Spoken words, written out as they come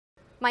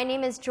My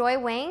name is Joy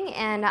Wang,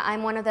 and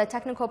I'm one of the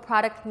technical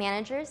product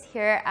managers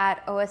here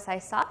at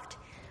OSIsoft,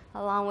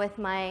 along with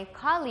my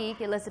colleague,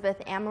 Elizabeth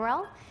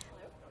Ammarell,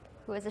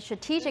 who is a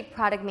strategic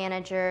product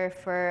manager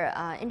for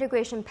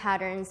integration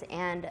patterns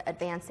and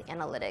advanced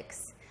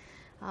analytics.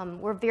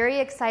 We're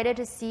very excited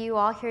to see you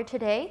all here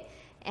today.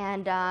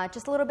 And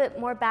just a little bit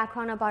more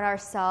background about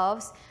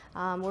ourselves.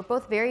 We're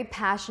both very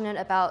passionate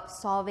about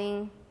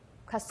solving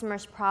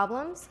customers'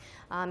 problems,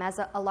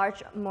 as a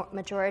large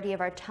majority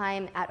of our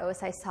time at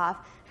OSIsoft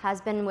has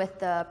been with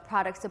the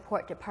product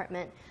support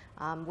department,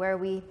 where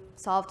we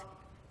solved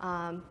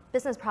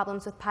business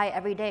problems with Pi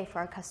every day for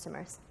our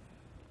customers.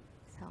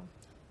 So,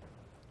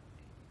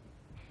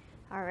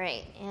 all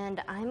right,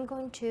 and I'm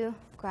going to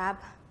grab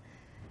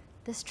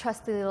this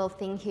trusty little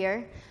thing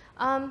here.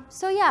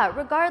 So yeah,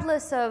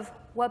 regardless of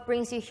what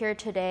brings you here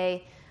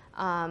today,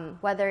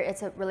 whether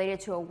it's related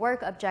to a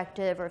work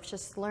objective or it's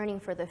just learning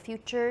for the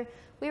future,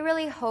 we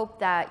really hope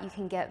that you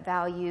can get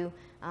value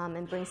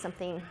and bring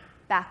something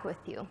back with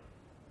you.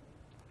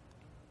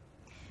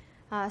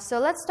 So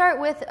let's start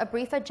with a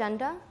brief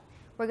agenda.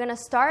 We're going to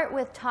start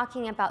with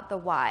talking about the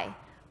why.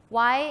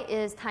 Why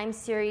is time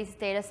series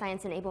data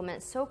science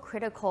enablement so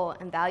critical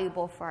and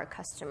valuable for our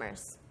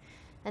customers?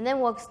 And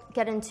then we'll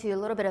get into a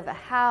little bit of a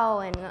how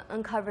and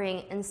uncovering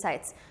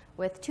insights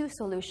with 2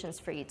 solutions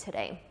for you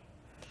today.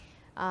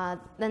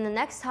 Then the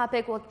next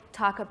topic we'll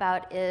talk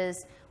about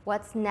is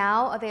what's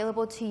now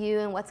available to you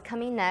and what's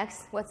coming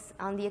next, what's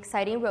on the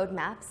exciting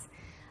roadmaps.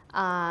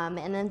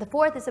 And then the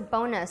fourth is a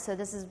bonus, so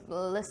this is a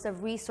list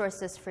of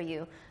resources for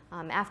you.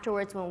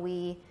 Afterwards, when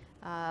we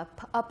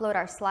upload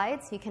our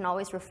slides, you can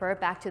always refer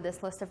back to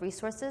this list of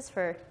resources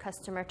for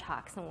customer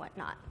talks and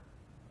whatnot.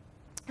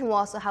 And we'll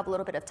also have a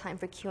little bit of time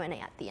for Q&A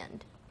at the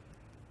end.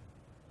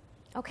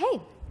 Okay,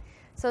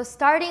 so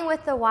starting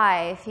with the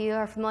why, if you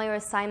are familiar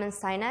with Simon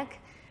Sinek,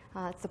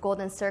 it's the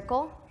golden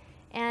circle.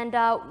 And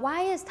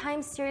why is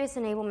time series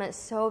enablement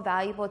so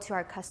valuable to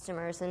our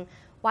customers, and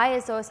why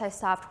is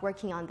OSIsoft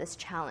working on this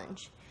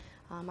challenge?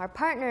 Our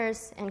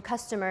partners and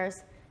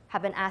customers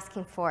have been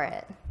asking for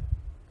it.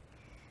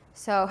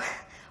 So,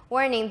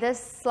 warning, this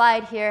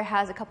slide here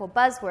has a couple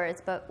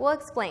buzzwords, but we'll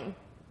explain.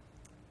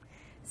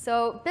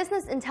 So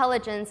business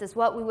intelligence is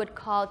what we would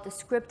call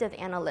descriptive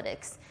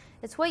analytics.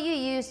 It's what you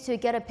use to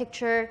get a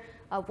picture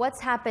of what's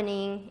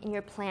happening in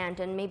your plant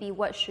and maybe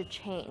what should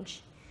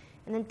change.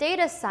 And then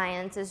data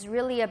science is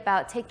really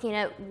about taking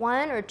it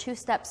 1 or 2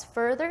 steps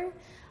further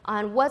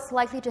on what's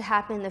likely to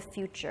happen in the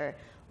future,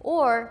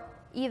 or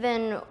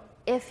even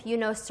if you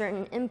know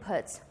certain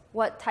inputs,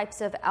 what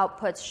types of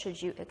outputs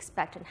should you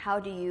expect and how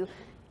do you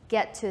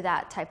get to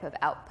that type of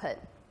output.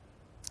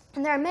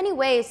 And there are many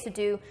ways to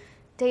do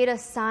data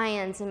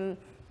science, and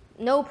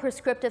no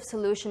prescriptive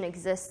solution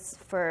exists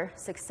for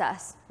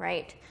success,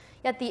 right?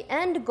 Yet the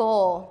end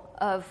goal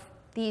of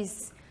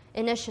these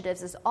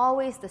initiatives is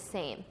always the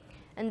same,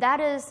 and that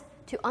is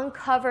to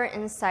uncover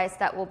insights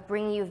that will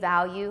bring you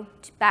value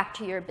back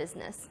to your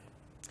business.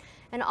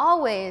 And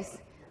always,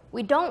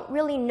 we don't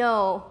really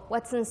know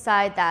what's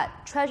inside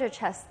that treasure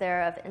chest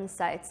there of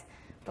insights,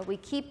 but we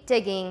keep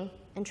digging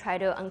and try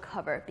to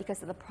uncover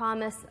because of the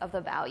promise of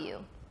the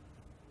value.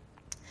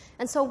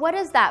 And so what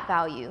is that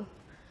value?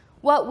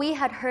 What we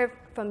had heard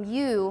from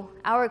you,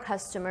 our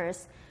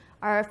customers,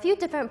 are a few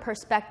different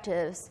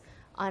perspectives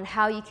on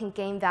how you can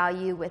gain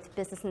value with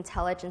business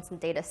intelligence and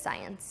data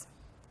science.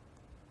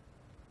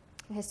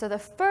 Okay, so the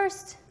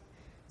first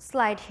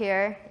slide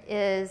here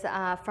is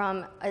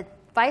from a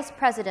vice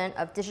president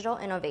of digital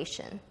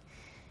innovation.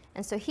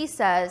 And so he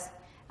says,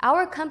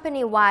 our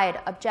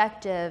company-wide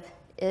objective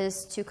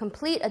is to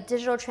complete a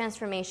digital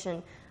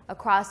transformation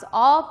across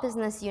all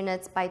business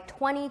units by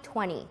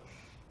 2020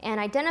 and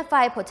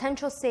identify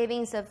potential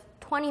savings of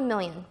 20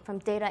 million from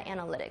data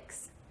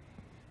analytics.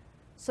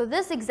 So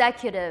this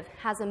executive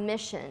has a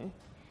mission,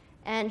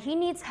 and he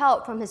needs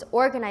help from his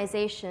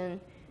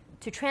organization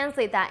to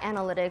translate that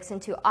analytics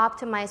into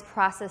optimized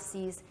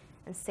processes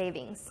and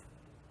savings.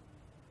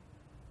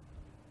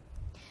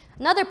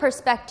 Another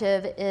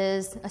perspective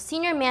is a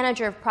senior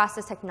manager of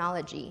process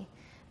technology,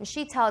 and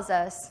she tells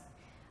us,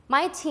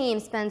 my team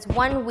spends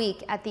 1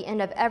 week at the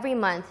end of every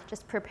month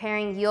just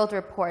preparing yield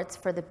reports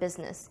for the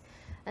business.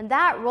 And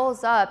that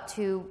rolls up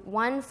to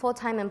 1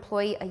 full-time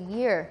employee a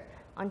year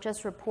on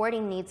just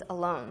reporting needs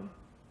alone.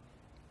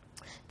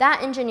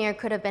 That engineer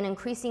could have been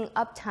increasing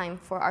uptime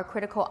for our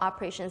critical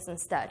operations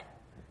instead.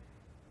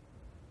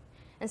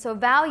 And so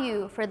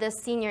value for this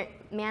senior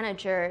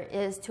manager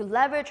is to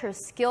leverage her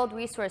skilled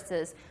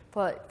resources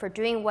for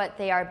doing what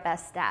they are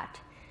best at.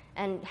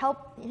 And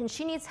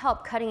she needs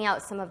help cutting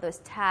out some of those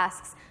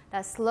tasks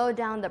that slow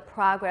down the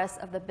progress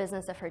of the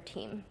business of her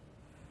team.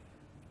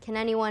 Can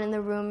anyone in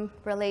the room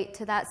relate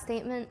to that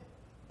statement?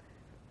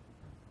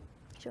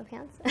 Show of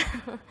hands.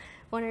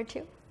 1 or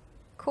 2?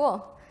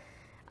 Cool.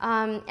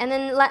 And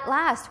then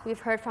last, we've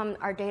heard from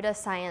our data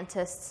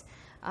scientists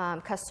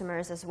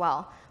customers as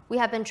well. We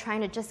have been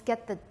trying to just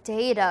get the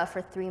data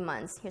for 3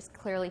 months. He's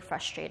clearly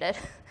frustrated.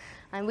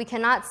 And we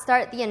cannot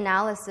start the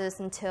analysis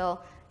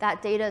until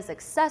that data is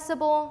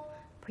accessible,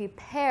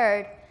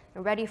 prepared,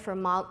 and ready for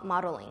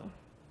modeling.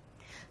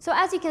 So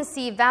as you can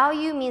see,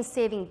 value means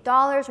saving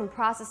dollars from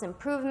process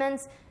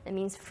improvements, it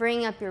means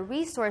freeing up your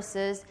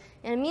resources,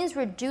 and it means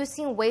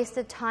reducing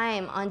wasted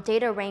time on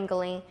data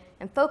wrangling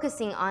and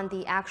focusing on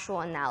the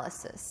actual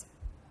analysis.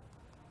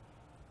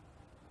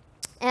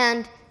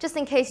 And just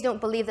in case you don't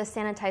believe the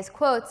sanitized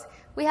quotes,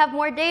 we have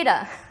more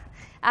data.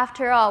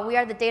 After all, we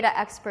are the data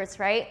experts,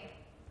 right?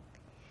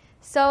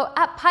 So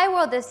at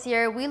PyWorld this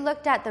year, we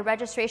looked at the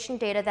registration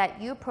data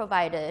that you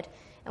provided,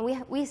 and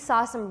we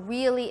saw some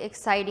really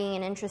exciting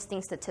and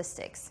interesting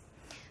statistics.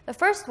 The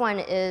first one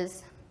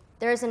is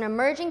there's an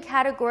emerging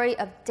category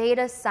of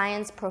data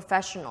science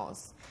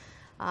professionals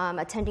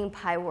attending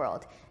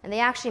PyWorld, and they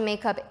actually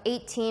make up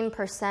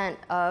 18%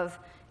 of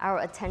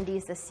our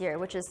attendees this year,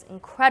 which is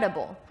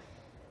incredible.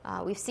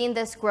 We've seen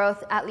this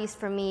growth, at least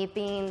for me,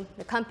 being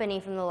the company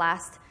from the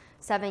last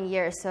 7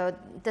 years, so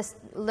this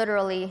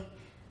literally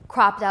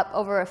cropped up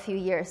over a few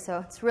years, so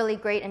it's really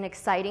great and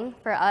exciting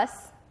for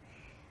us.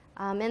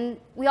 And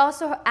we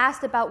also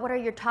asked about what are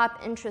your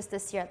top interests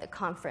this year at the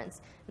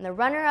conference. And the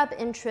runner-up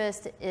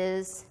interest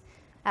is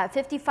at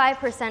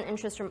 55%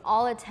 interest from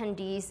all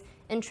attendees,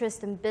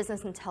 interest in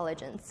business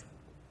intelligence.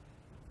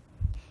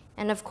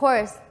 And of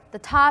course, the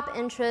top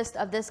interest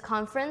of this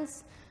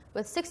conference,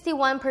 with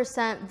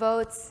 61%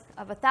 votes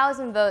of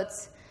 1,000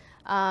 votes,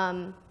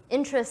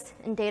 interest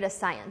in data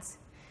science.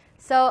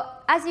 So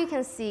as you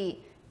can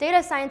see,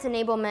 data science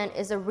enablement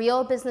is a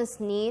real business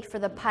need for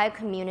the Pi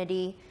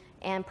community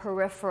and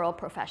peripheral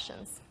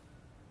professions.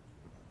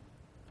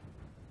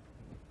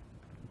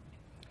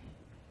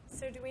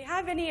 So do we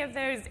have any of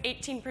those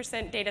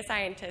 18% data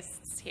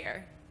scientists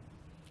here?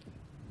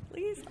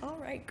 Please? All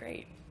right,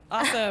 great.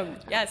 Awesome.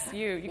 Yes,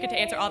 you get to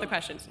answer all the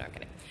questions. No, I'm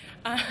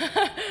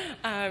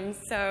kidding.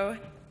 So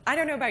I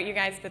don't know about you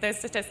guys, but those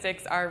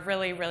statistics are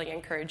really, really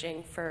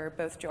encouraging for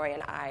both Joy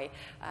and I,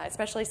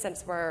 especially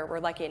since we're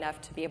lucky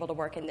enough to be able to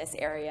work in this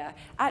area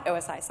at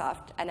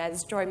OSIsoft. And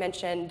as Joy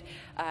mentioned,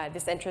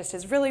 this interest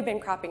has really been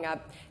cropping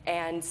up.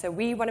 And so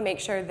we want to make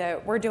sure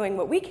that we're doing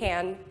what we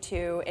can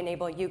to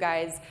enable you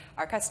guys,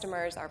 our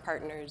customers, our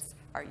partners,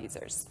 our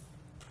users.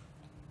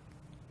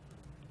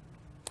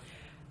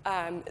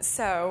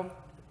 So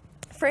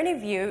for any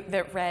of you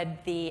that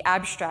read the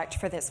abstract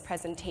for this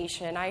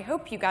presentation, I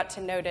hope you got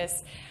to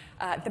notice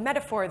the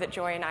metaphor that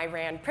Joy and I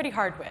ran pretty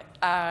hard with.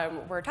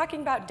 We're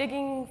talking about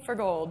digging for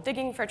gold,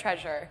 digging for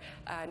treasure,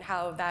 and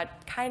how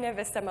that kind of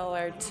is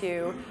similar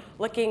to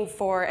looking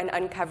for and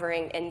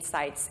uncovering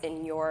insights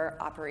in your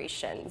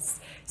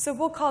operations. So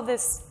we'll call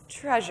this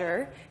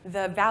treasure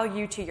the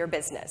value to your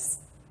business.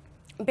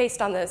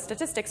 Based on the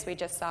statistics we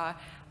just saw,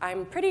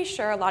 I'm pretty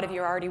sure a lot of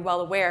you are already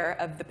well aware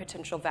of the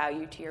potential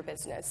value to your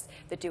business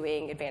that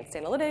doing advanced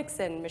analytics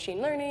and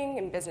machine learning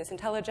and business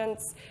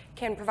intelligence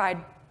can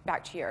provide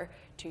back to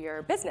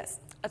your business.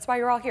 That's why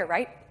you're all here,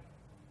 right?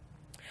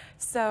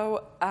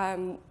 So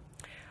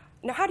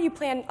now how do you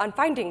plan on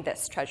finding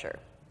this treasure?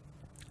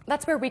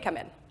 That's where we come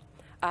in.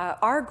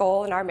 Our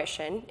goal and our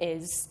mission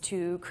is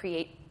to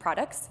create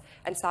products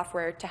and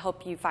software to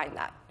help you find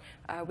that.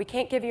 We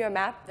can't give you a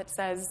map that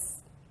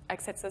says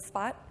exits this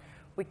spot,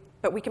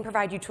 but we can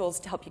provide you tools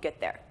to help you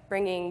get there,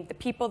 bringing the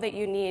people that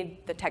you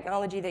need, the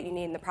technology that you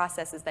need, and the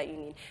processes that you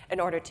need in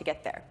order to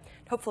get there.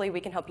 Hopefully,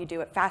 we can help you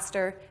do it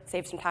faster,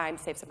 save some time,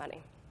 save some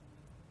money.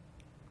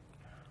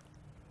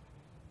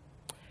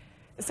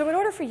 So in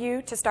order for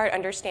you to start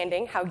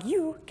understanding how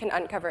you can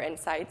uncover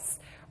insights,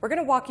 we're going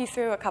to walk you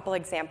through a couple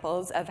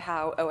examples of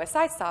how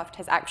OSIsoft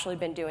has actually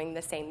been doing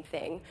the same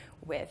thing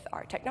with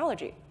our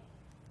technology.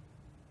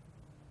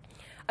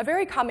 A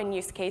very common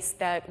use case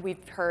that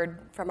we've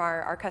heard from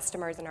our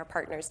customers and our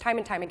partners time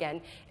and time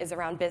again is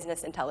around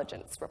business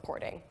intelligence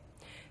reporting.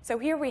 So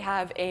here we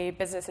have a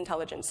business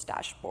intelligence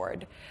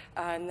dashboard.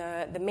 And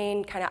the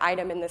main kind of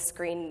item in the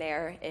screen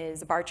there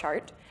is a bar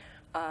chart.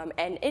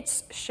 And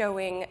it's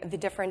showing the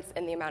difference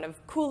in the amount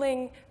of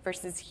cooling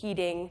versus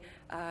heating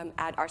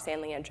at our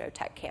San Leandro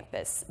Tech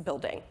campus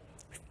building.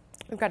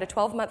 We've got a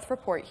 12-month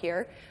report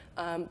here,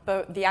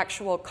 but the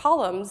actual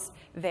columns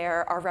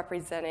there are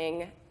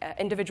representing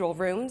individual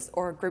rooms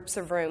or groups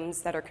of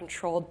rooms that are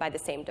controlled by the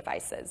same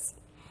devices.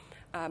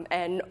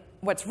 And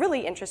what's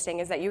really interesting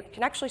is that you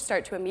can actually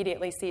start to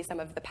immediately see some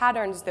of the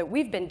patterns that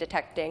we've been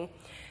detecting,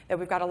 that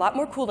we've got a lot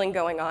more cooling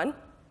going on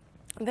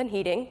than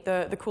heating.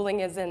 The cooling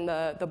is in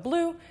the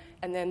blue,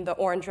 and then the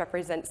orange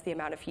represents the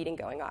amount of heating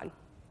going on.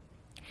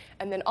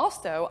 And then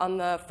also, on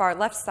the far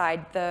left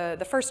side,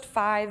 the first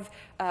 5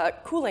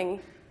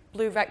 cooling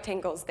blue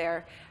rectangles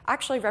there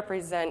actually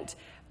represent,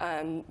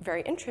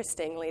 very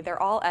interestingly,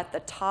 they're all at the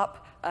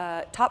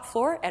top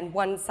floor and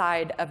one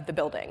side of the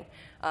building.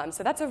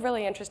 So that's a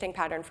really interesting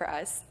pattern for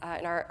us,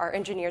 and our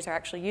engineers are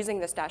actually using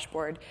this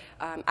dashboard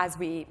as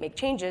we make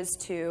changes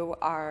to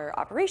our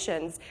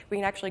operations. We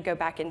can actually go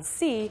back and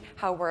see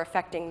how we're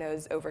affecting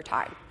those over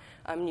time.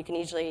 You can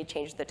easily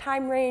change the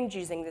time range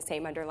using the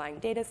same underlying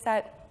data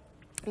set.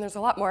 And there's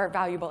a lot more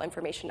valuable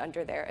information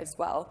under there as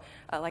well.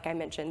 Like I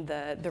mentioned,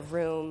 the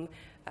room,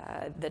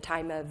 the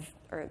time of,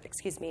 or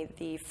excuse me,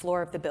 the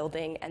floor of the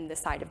building and the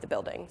side of the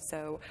building.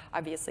 So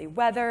obviously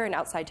weather and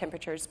outside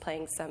temperatures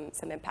playing some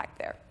impact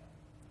there.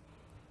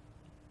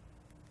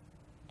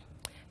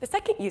 The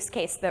second use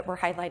case that we're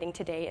highlighting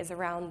today is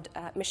around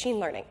machine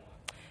learning.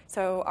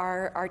 So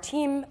our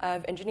team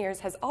of engineers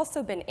has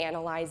also been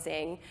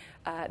analyzing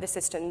the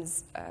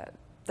systems,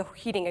 the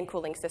heating and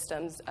cooling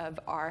systems of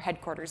our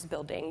headquarters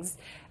buildings,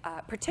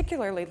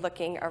 particularly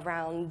looking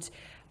around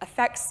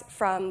effects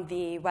from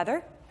the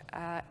weather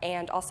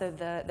and also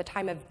the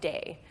time of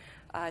day.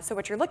 So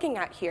what you're looking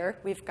at here,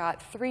 we've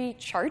got 3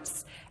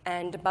 charts,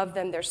 and above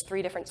them there's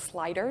 3 different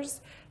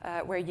sliders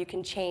where you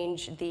can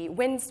change the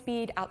wind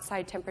speed,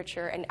 outside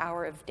temperature, and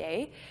hour of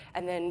day.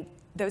 And then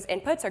those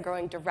inputs are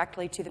going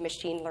directly to the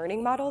machine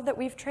learning model that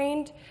we've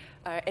trained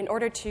in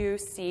order to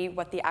see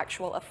what the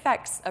actual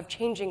effects of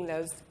changing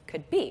those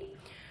could be.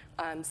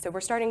 So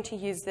we're starting to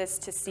use this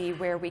to see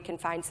where we can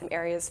find some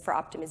areas for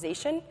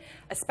optimization,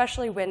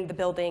 especially when the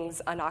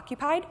building's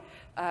unoccupied.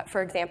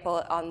 For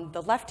example, on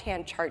the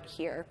left-hand chart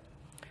here,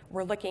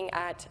 we're looking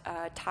at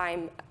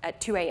time at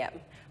 2 a.m.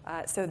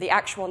 So the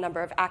actual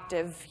number of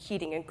active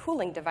heating and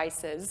cooling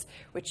devices,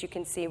 which you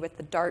can see with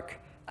the dark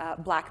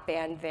black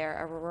band there,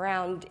 are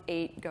around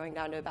 8 going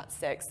down to about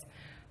 6,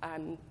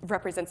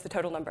 represents the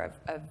total number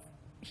of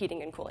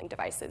heating and cooling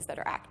devices that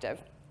are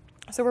active.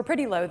 So we're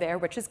pretty low there,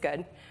 which is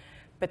good.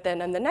 But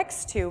then on the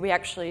next 2, we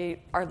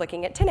actually are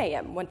looking at 10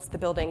 a.m. once the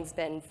building's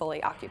been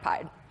fully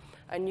occupied.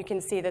 And you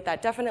can see that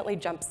that definitely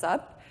jumps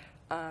up.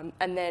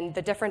 And then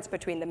the difference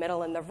between the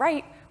middle and the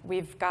right,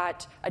 we've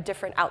got a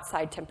different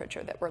outside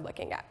temperature that we're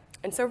looking at.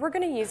 And so we're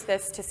going to use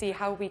this to see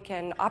how we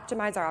can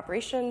optimize our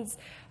operations,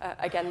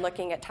 again,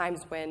 looking at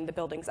times when the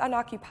building's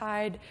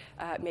unoccupied.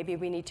 Maybe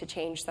we need to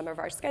change some of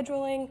our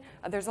scheduling.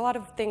 There's a lot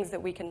of things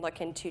that we can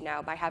look into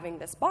now by having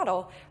this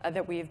model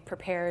that we've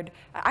prepared,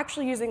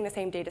 actually using the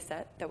same data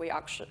set that we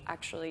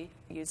actually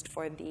used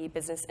for the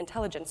business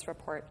intelligence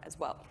report as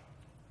well.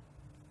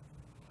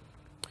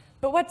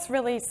 But what's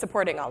really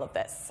supporting all of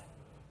this?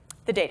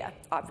 The data,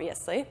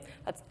 obviously.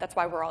 That's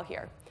why we're all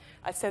here.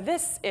 So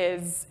this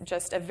is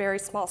just a very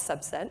small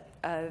subset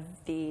of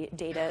the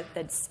data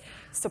that's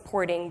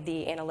supporting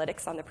the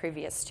analytics on the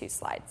previous 2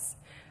 slides.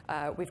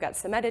 We've got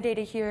some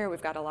metadata here.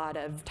 We've got a lot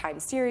of time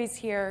series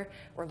here.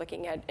 We're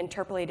looking at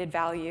interpolated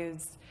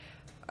values.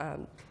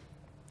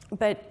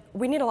 But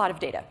we need a lot of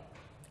data.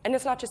 And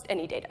it's not just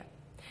any data.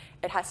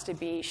 It has to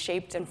be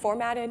shaped and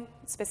formatted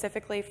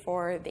specifically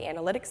for the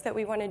analytics that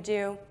we want to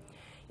do.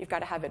 You've got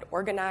to have it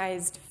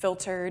organized,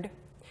 filtered.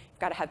 You've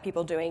got to have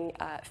people doing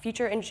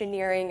feature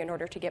engineering in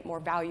order to get more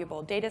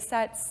valuable data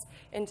sets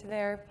into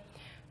there.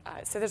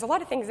 So there's a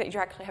lot of things that you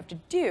actually have to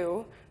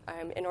do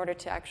in order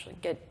to actually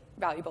get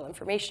valuable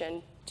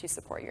information to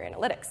support your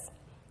analytics.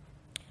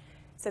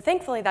 So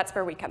thankfully, that's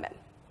where we come in.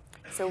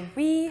 So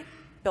we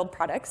build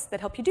products that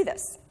help you do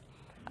this.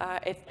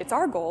 It's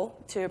our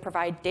goal to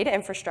provide data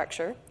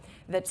infrastructure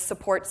that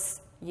supports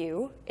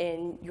you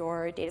in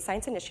your data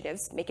science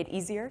initiatives, make it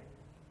easier,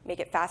 make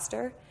it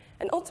faster,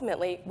 and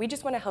ultimately, we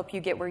just want to help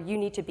you get where you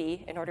need to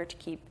be in order to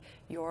keep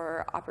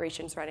your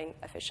operations running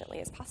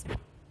efficiently as possible.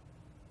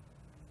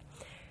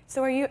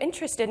 So are you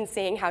interested in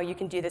seeing how you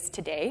can do this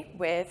today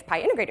with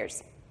Pi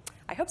Integrators?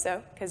 I hope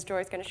so, because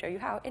Joy's going to show you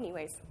how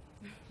anyways.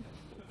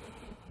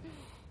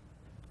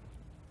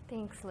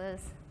 Thanks,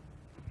 Liz.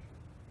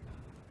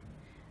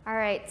 All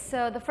right,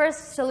 so the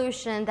first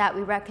solution that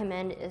we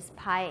recommend is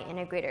Pi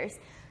Integrators.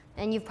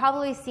 And you've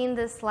probably seen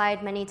this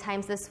slide many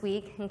times this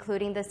week,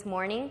 including this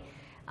morning.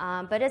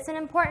 But it's an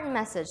important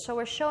message, so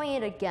we're showing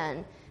it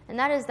again. And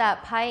that is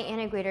that Pi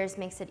Integrators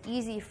makes it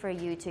easy for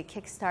you to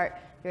kickstart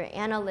your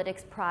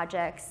analytics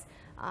projects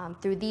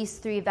through these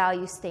 3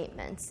 value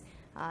statements.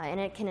 And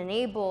it can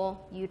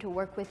enable you to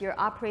work with your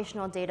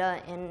operational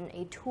data in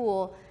a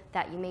tool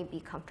that you may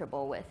be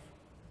comfortable with.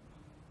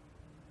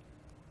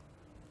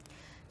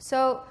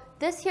 So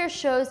this here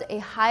shows a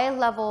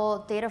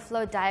high-level data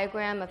flow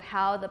diagram of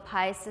how the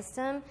Pi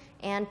system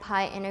and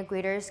Pi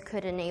Integrators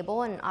could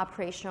enable and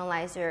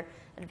operationalize your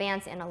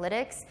advanced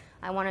analytics.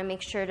 I want to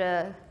make sure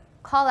to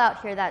call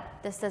out here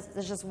that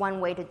there's just one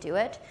way to do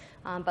it.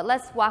 But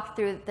let's walk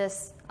through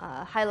this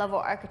high-level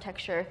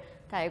architecture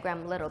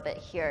diagram a little bit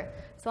here.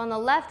 So on the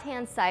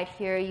left-hand side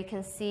here, you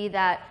can see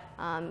that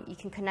you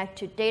can connect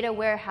to data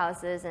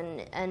warehouses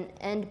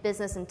and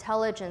business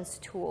intelligence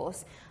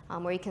tools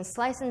where you can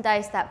slice and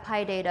dice that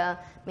Pi data,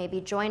 maybe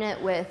join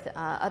it with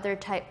other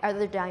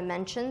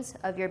dimensions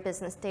of your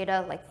business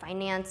data like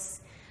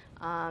finance,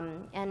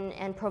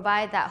 and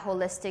provide that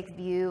holistic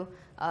view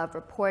of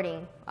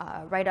reporting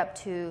right up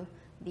to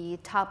the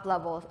top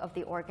levels of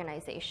the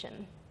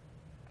organization.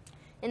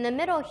 In the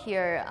middle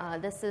here,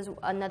 this is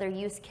another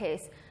use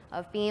case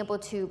of being able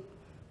to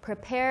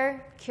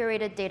prepare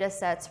curated data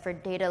sets for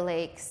data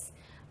lakes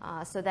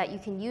so that you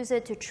can use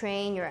it to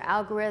train your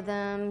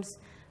algorithms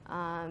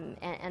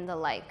and the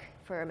like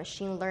for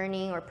machine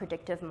learning or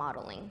predictive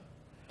modeling.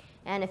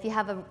 And if you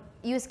have a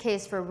use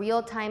case for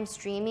real-time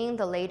streaming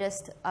the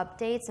latest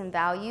updates and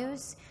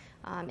values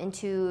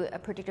into a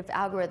predictive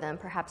algorithm,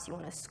 perhaps you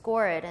want to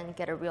score it and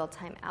get a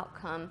real-time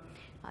outcome,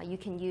 you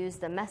can use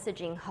the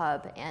messaging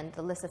hub and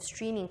the list of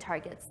streaming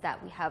targets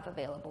that we have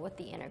available with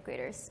the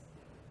integrators.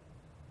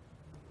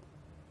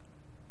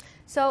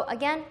 So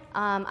again,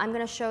 I'm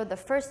going to show the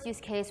first use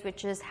case,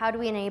 which is how do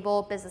we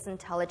enable business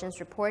intelligence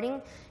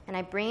reporting. And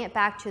I bring it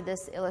back to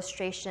this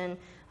illustration.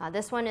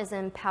 This one is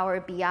in Power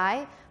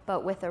BI,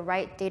 but with the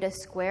right data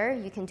square,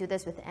 you can do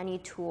this with any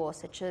tool,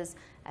 such as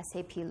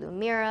SAP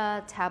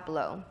Lumira,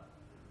 Tableau.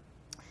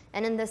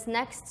 And in this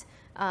next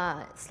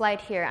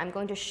slide here, I'm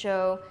going to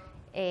show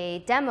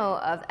a demo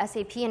of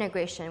SAP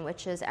integration,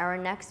 which is our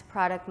next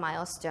product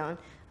milestone,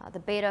 the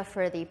beta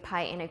for the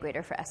Pi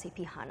integrator for SAP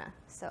HANA.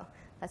 So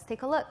let's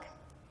take a look.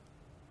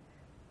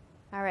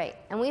 All right,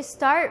 and we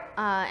start,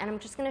 and I'm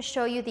just going to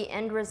show you the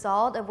end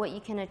result of what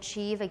you can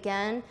achieve.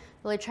 Again,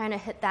 really trying to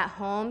hit that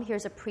home.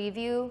 Here's a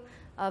preview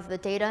of the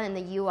data in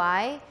the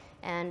UI,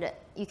 and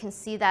you can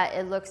see that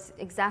it looks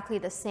exactly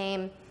the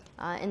same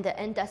in the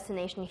end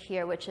destination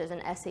here, which is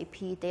an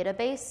SAP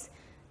database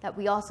that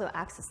we also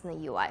access in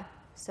the UI.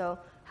 So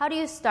how do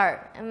you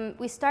start?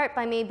 We start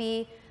by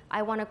maybe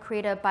I want to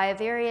create a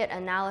bivariate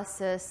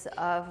analysis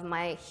of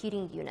my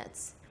heating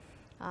units.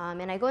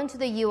 And I go into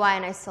the UI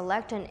and I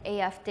select an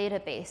AF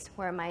database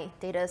where my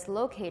data is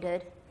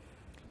located.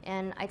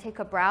 And I take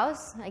a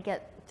browse. I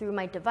get through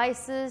my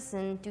devices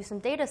and do some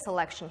data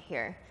selection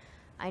here.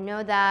 I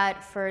know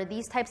that for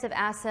these types of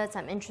assets,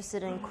 I'm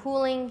interested in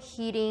cooling,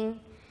 heating,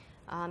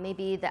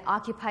 maybe the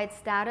occupied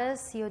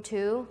status,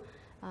 CO2,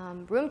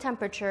 room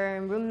temperature,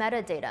 and room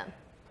metadata.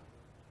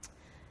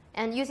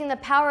 And using the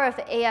power of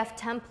AF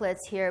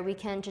templates here, we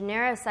can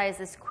genericize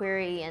this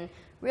query and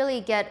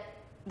really get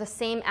the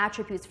same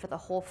attributes for the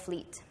whole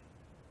fleet.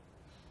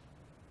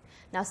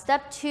 Now,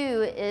 step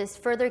 2 is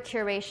further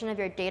curation of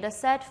your data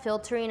set,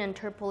 filtering,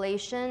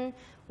 interpolation.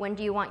 When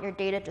do you want your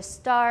data to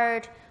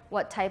start?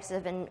 What types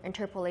of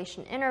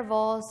interpolation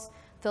intervals?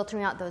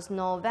 Filtering out those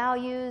null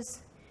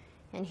values.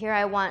 And here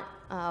I want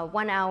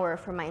 1 hour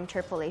for my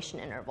interpolation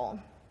interval.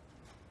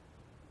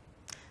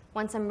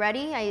 Once I'm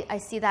ready, I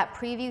see that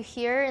preview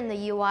here in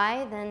the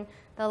UI. Then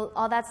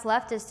all that's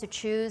left is to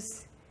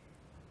choose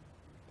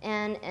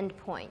an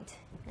endpoint.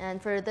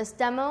 And for this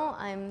demo,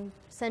 I'm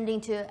sending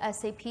to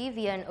SAP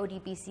via an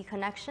ODBC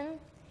connection.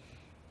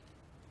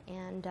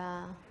 And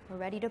we're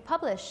ready to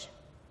publish.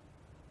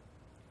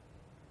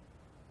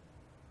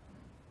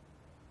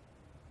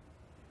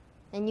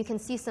 And you can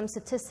see some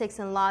statistics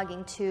and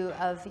logging, too,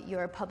 of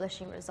your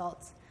publishing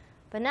results.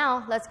 But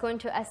now, let's go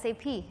into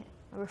SAP,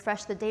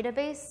 refresh the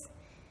database,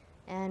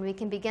 and we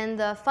can begin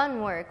the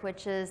fun work,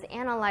 which is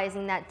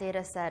analyzing that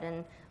data set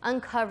and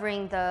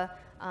uncovering the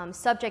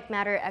subject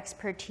matter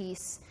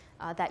expertise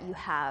that you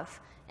have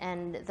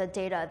and the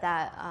data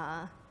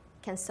that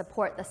can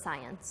support the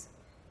science.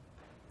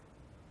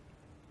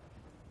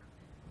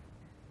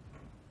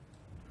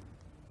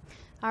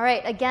 All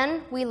right,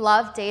 again, we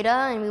love data,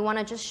 and we want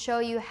to just show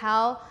you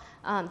how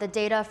the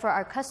data for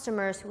our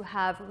customers who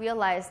have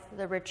realized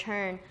the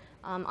return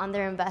on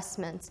their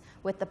investments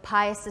with the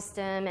Pi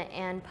system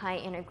and Pi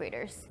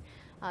integrators.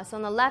 So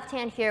on the left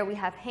hand here, we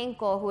have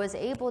Henkel, who is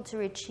able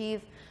to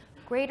achieve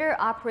greater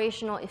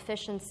operational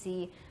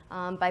efficiency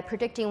by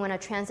predicting when a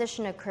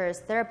transition occurs,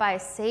 thereby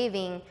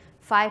saving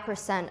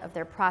 5% of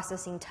their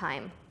processing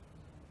time.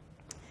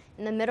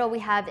 In the middle, we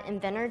have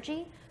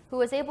Invenergy, who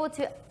was able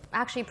to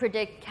actually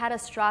predict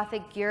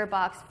catastrophic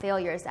gearbox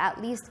failures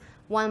at least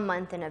 1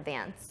 month in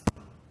advance.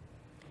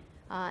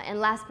 And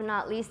last but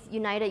not least,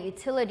 United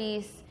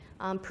Utilities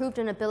proved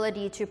an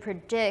ability to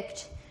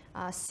predict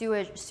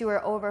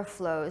sewer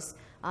overflows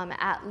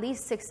at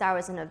least 6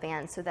 hours in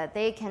advance so that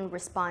they can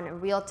respond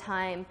in real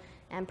time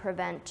and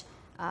prevent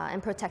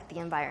and protect the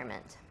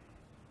environment.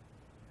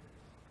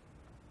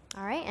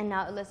 All right, and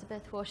now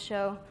Elizabeth will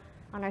show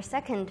on our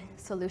second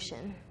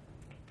solution.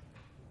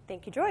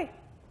 Thank you, Joy.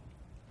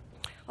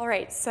 All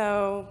right,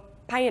 so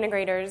Pi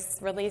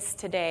integrators released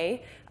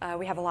today.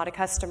 We have a lot of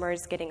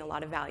customers getting a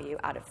lot of value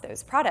out of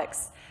those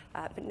products.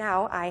 But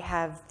now I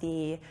have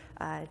the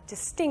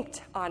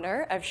distinct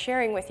honor of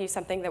sharing with you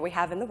something that we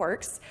have in the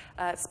works,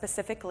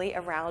 specifically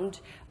around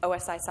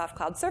OSIsoft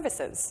Cloud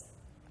Services.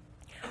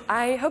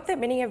 I hope that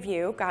many of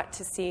you got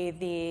to see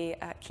the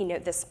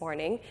keynote this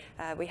morning.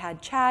 We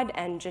had Chad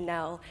and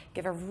Janelle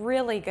give a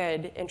really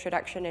good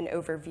introduction and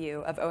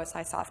overview of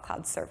OSIsoft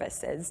Cloud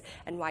Services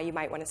and why you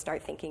might want to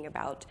start thinking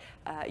about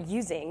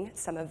using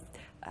some of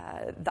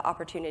the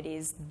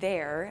opportunities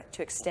there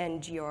to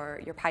extend your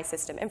Pi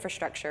system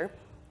infrastructure.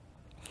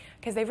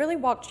 Because they really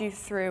walked you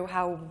through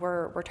how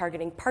we're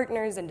targeting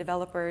partners and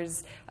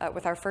developers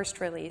with our first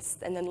release.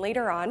 And then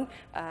later on,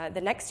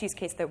 the next use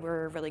case that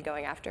we're really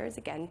going after is,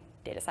 again,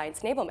 data science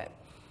enablement.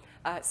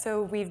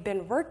 So we've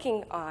been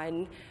working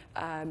on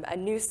a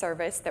new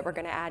service that we're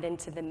going to add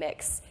into the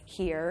mix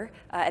here.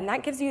 And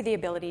that gives you the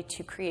ability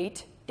to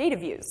create data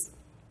views.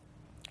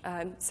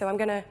 So I'm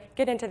going to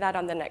get into that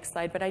on the next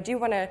slide. But I do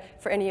want to,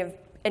 for any of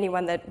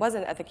anyone that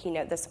wasn't at the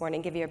keynote this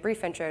morning, give you a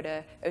brief intro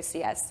to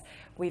OCS.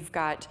 We've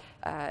got,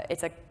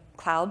 it's a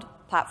cloud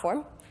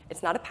platform.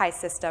 It's not a Pi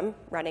system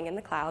running in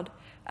the cloud,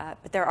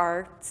 but there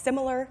are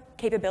similar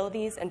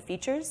capabilities and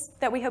features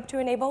that we hope to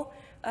enable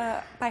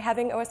by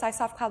having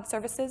OSIsoft cloud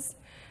services.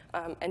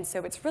 And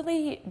so it's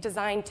really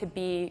designed to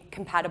be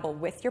compatible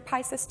with your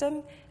Pi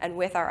system and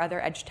with our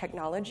other edge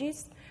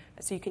technologies.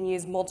 So you can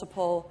use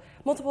multiple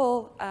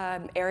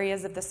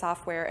areas of the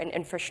software and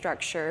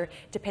infrastructure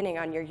depending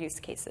on your use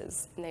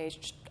cases. And they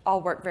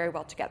all work very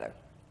well together.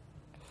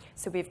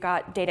 So we've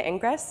got data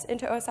ingress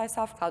into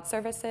OSIsoft cloud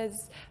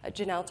services.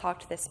 Janelle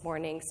talked this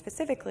morning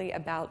specifically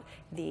about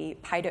the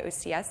Pi to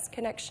OCS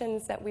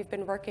connections that we've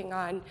been working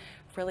on.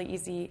 Really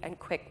easy and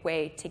quick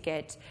way to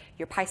get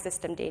your Pi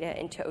system data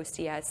into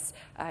OCS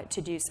to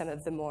do some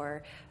of the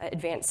more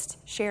advanced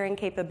sharing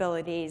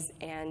capabilities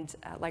and,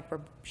 like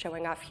we're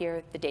showing off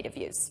here, the data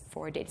views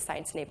for data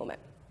science enablement.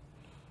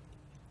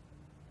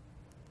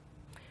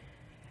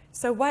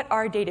 So what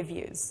are data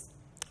views?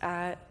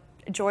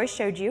 Joy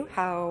showed you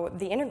how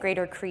the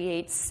integrator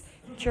creates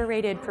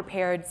curated,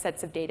 prepared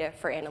sets of data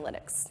for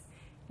analytics.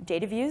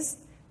 Data views,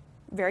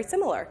 very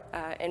similar.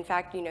 In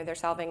fact, they're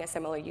solving a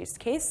similar use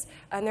case.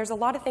 And there's a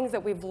lot of things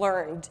that we've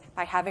learned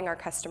by having our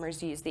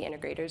customers use the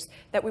integrators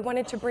that we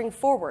wanted to bring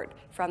forward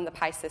from the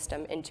Pi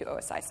system into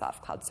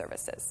OSIsoft cloud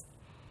services.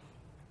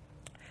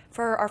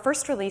 For our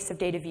first release of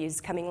data views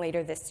coming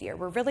later this year,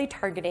 we're really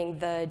targeting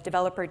the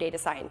developer data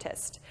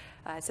scientist.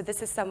 So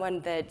this is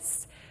someone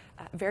that's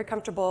very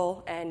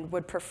comfortable and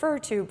would prefer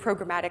to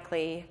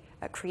programmatically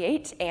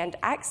create and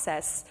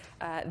access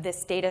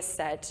this data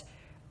set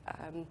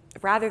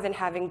rather than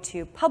having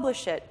to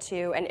publish it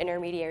to an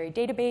intermediary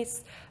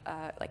database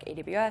like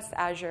AWS,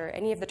 Azure,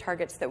 any of the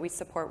targets that we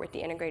support with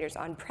the integrators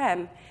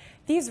on-prem.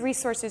 These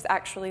resources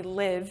actually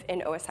live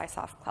in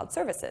OSIsoft cloud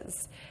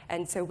services.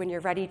 And so when you're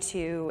ready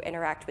to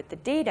interact with the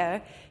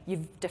data,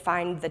 you've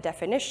defined the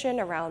definition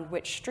around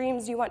which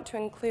streams you want to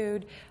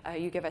include.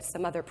 You give us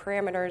some other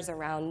parameters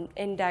around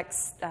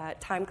index,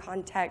 time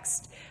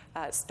context,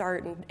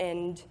 start and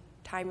end,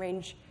 time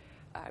range.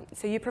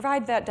 So you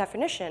provide that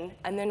definition,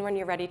 and then when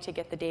you're ready to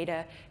get the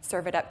data,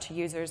 serve it up to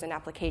users and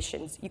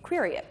applications, you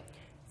query it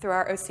through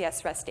our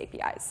OCS REST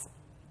APIs.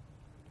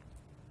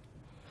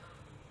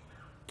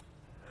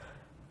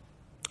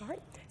 All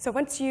right. So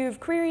once you've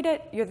queried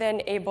it, you're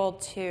then able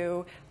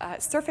to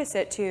surface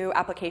it to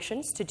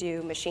applications to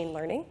do machine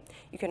learning.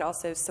 You can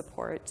also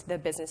support the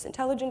business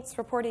intelligence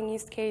reporting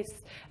use case,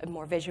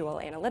 more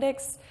visual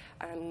analytics,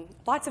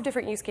 lots of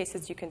different use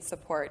cases you can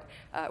support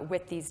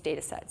with these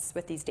data sets,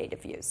 with these data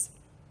views.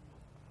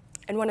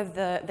 And one of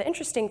the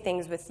interesting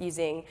things with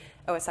using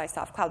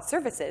OSIsoft cloud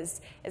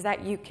services is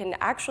that you can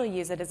actually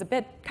use it as a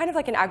bit kind of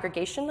like an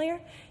aggregation layer.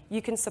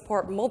 You can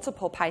support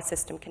multiple Pi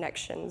system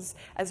connections,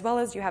 as well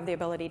as you have the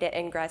ability to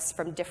ingress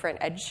from different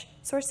edge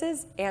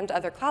sources and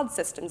other cloud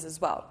systems as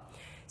well.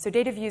 So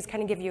data views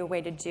kind of give you a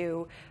way to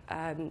do,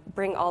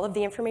 bring all of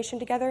the information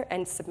together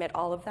and submit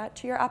all of that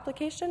to your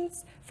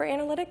applications for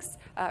analytics,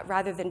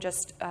 rather than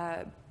just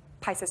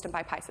Pi system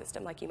by Pi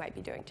system like you might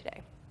be doing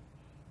today.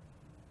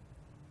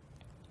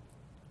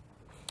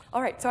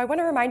 All right, so I want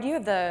to remind you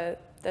of the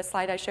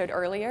slide I showed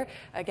earlier.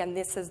 Again,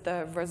 this is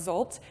the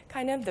result,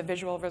 kind of, the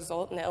visual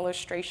result and the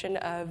illustration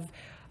of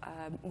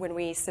when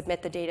we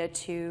submit the data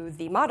to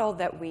the model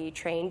that we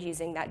trained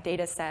using that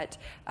data set,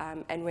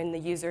 and when the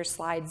user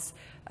slides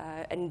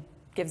and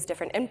gives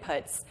different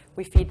inputs,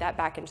 we feed that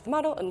back into the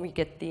model and we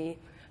get the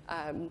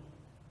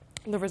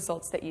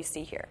results that you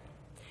see here.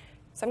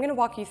 So I'm going to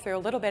walk you through a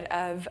little bit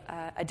of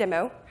a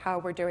demo, how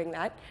we're doing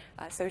that.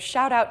 So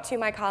shout out to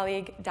my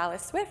colleague,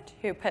 Dallas Swift,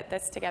 who put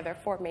this together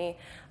for me.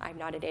 I'm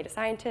not a data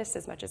scientist.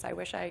 As much as I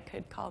wish I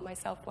could call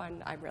myself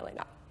one, I'm really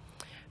not.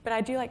 But I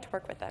do like to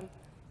work with them.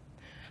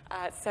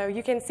 So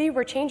you can see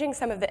we're changing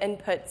some of the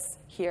inputs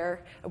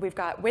here. We've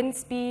got wind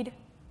speed,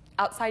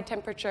 outside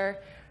temperature,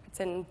 it's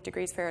in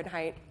degrees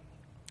Fahrenheit,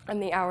 and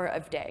the hour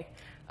of day.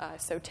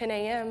 So 10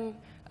 a.m.,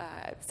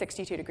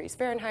 62 degrees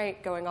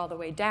Fahrenheit, going all the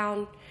way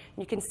down.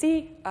 You can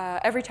see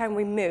every time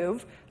we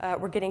move,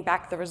 we're getting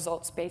back the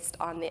results based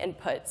on the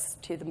inputs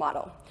to the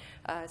model.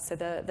 So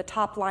the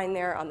top line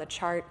there on the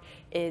chart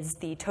is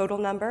the total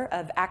number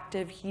of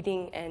active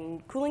heating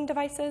and cooling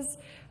devices,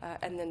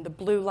 and then the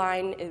blue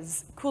line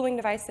is cooling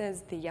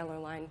devices, the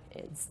yellow line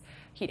is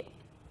heating.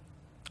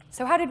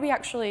 So how did we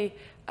actually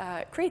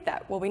create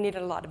that? Well, we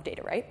needed a lot of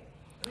data, right?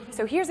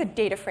 So here's a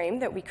data frame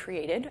that we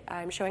created.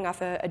 I'm showing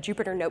off a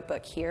Jupyter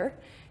notebook here.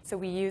 So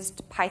we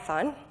used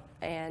Python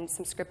and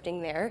some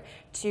scripting there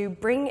to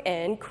bring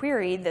in,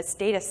 query this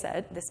data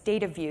set, this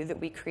data view that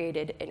we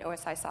created in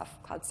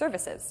OSIsoft Cloud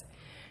Services.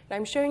 And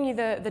I'm showing you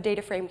the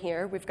data frame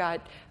here. We've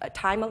got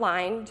time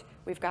aligned.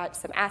 We've got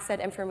some asset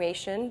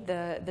information,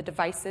 the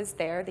devices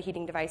there, the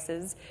heating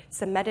devices,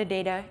 some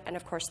metadata, and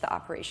of course the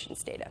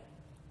operations data.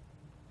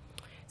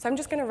 So I'm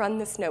just going to run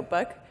this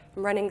notebook.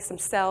 I'm running some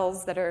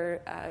cells that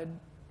are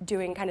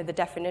doing kind of the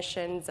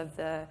definitions of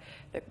the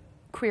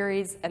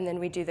queries, and then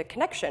we do the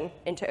connection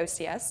into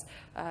OCS.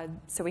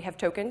 So we have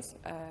tokens,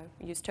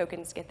 use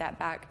tokens to get that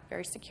back,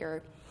 very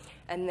secure.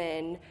 And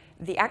then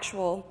the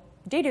actual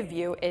data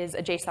view is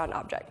a JSON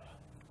object.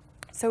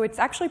 So it's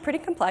actually pretty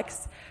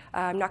complex.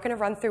 I'm not going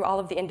to run through all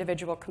of the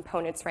individual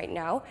components right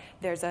now.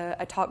 There's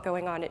a talk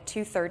going on at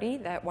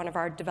 2:30 that one of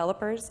our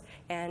developers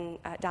and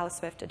Dallas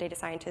Swift, a data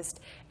scientist,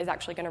 is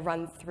actually going to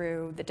run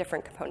through the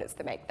different components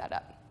that make that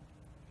up.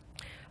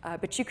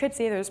 But you could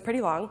see that it was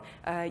pretty long.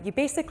 You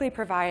basically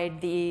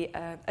provide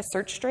a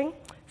search string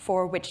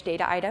for which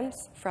data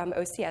items from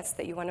OCS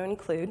that you want to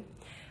include.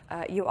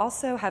 You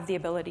also have the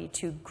ability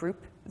to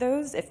group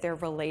those if they're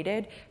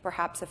related,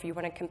 perhaps if you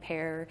want to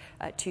compare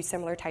two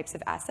similar types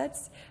of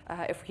assets.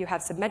 If you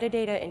have some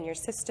metadata in your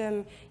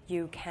system,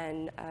 you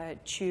can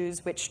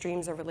choose which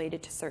streams are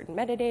related to certain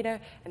metadata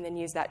and then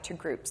use that to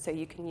group. So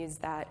you can use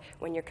that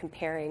when you're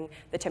comparing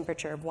the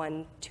temperature of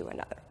one to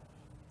another.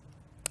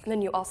 And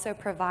then you also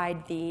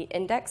provide the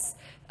index.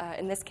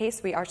 In this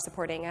case, we are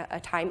supporting a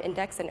time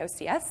index in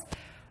OCS.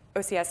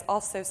 OCS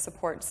also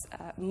supports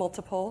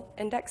multiple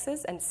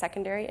indexes and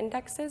secondary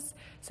indexes,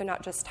 so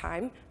not just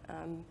time.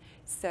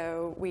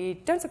 So we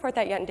don't support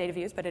that yet in data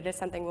views, but it is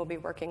something we'll be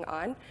working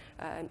on.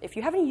 If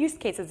you have any use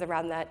cases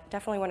around that,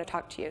 definitely want to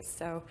talk to you,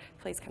 so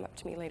please come up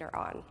to me later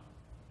on.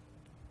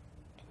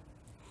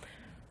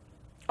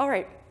 All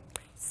right,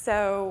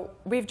 so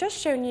we've just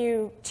shown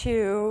you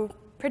two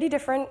pretty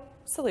different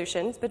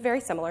solutions, but very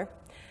similar.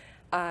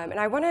 And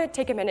I want to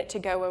take a minute to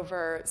go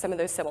over some of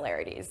those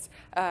similarities,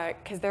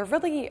 because there are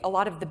really a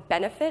lot of the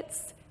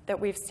benefits that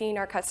we've seen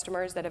our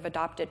customers that have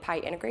adopted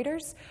Pi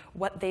integrators,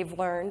 what they've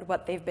learned,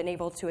 what they've been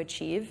able to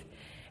achieve.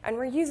 And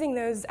we're using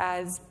those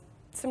as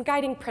some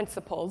guiding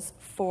principles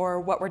for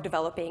what we're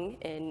developing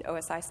in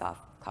OSIsoft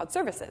Cloud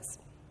Services.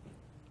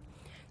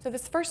 So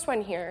this first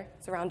one here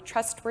is around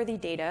trustworthy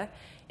data,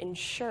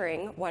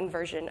 ensuring one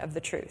version of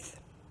the truth.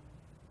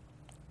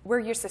 We're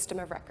your system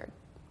of record.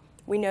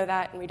 We know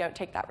that, and we don't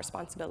take that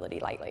responsibility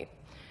lightly.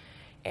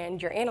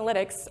 And your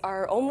analytics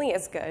are only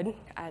as good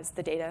as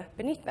the data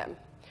beneath them.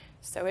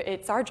 So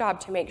it's our job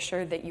to make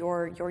sure that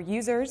your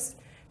users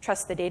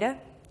trust the data,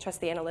 trust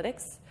the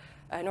analytics.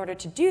 In order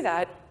to do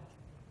that,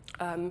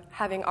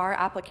 having our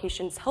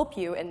applications help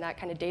you in that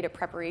kind of data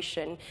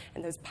preparation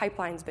and those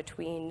pipelines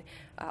between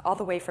all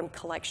the way from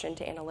collection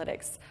to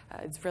analytics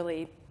is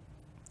really,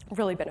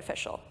 really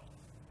beneficial.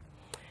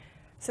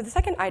 So the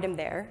second item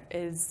there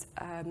is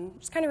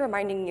just kind of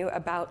reminding you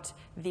about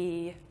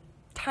the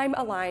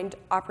time-aligned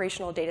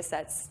operational data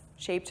sets,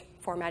 shaped,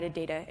 formatted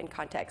data in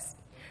context.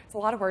 There's a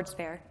lot of words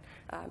there.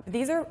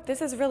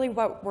 This is really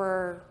what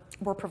we're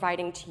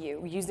providing to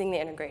you using the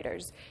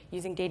integrators,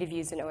 using data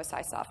views in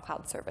OSIsoft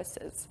Cloud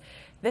Services.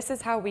 This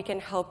is how we can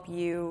help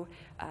you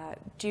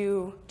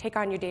take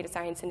on your data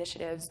science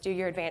initiatives, do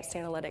your advanced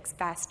analytics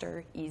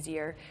faster,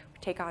 easier.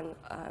 Take on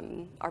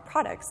our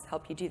products,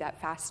 help you do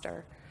that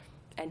faster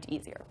and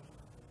easier.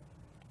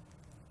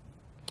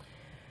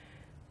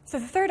 So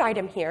the third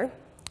item here,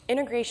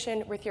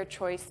 integration with your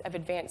choice of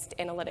advanced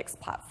analytics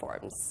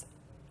platforms.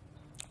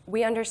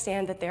 We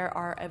understand that there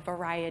are a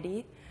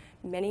variety,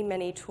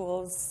 many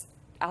tools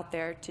out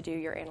there to do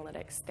your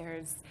analytics.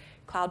 There's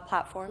cloud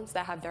platforms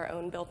that have their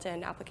own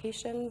built-in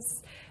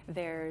applications.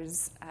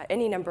 There's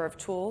any number of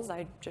tools.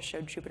 I just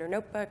showed Jupyter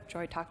Notebook.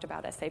 Joy talked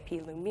about SAP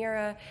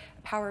Lumira,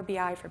 Power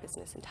BI for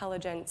business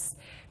intelligence.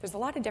 There's a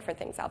lot of different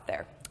things out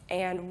there.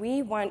 And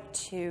we want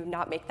to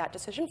not make that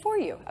decision for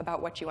you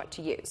about what you want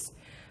to use.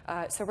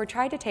 So we're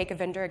trying to take a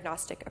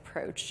vendor-agnostic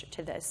approach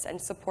to this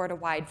and support a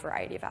wide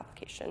variety of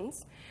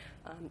applications.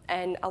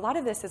 And a lot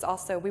of this is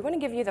also, we want to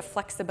give you the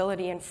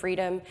flexibility and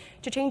freedom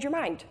to change your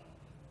mind.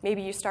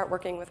 Maybe you start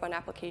working with one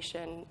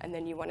application, and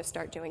then you want to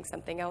start doing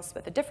something else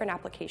with a different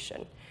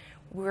application.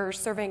 We're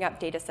serving up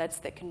data sets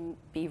that can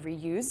be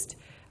reused.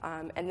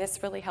 And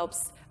this really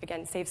helps,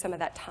 again, save some of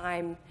that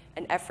time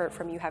and effort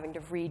from you having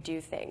to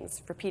redo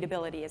things.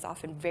 Repeatability is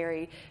often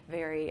very,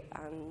 very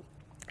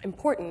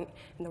important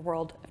in the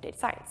world of data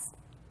science.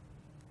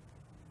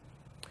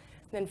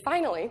 And then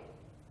finally,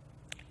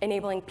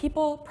 enabling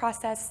people,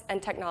 process,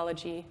 and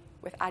technology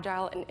with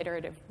agile and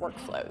iterative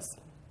workflows.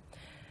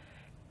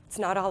 It's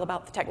not all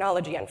about the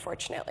technology,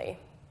 unfortunately,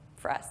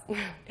 for us.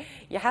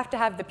 You have to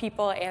have the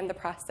people and the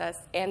process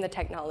and the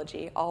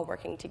technology all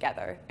working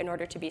together in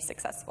order to be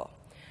successful.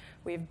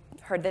 We've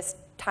heard this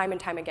time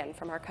and time again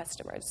from our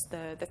customers,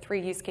 the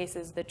three use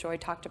cases that Joy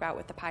talked about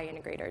with the Pi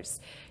integrators.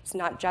 It's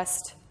not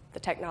just the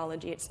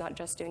technology, it's not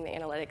just doing the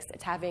analytics,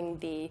 it's having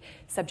the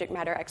subject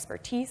matter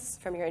expertise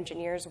from your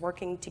engineers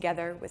working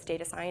together with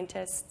data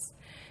scientists.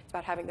 It's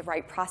about having the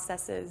right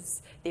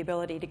processes, the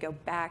ability to go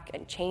back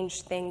and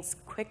change things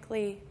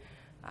quickly.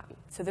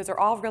 So those are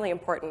all really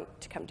important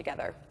to come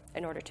together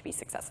in order to be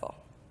successful.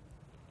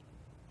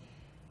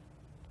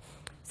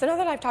 So now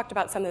that I've talked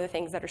about some of the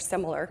things that are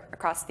similar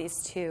across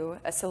these two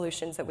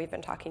solutions that we've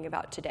been talking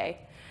about today,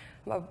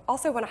 I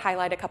also want to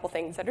highlight a couple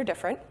things that are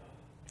different.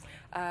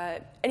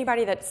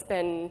 Anybody that's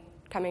been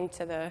coming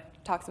to the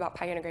talks about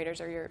Pi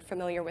integrators or you're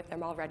familiar with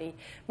them already,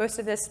 most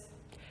of this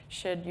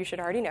you should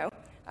already know.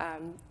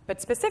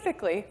 But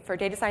specifically for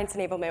data science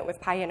enablement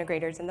with Pi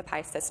integrators in the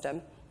Pi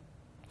system,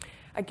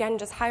 again,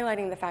 just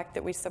highlighting the fact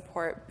that we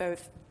support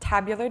both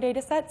tabular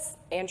data sets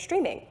and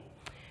streaming.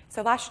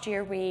 So last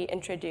year, we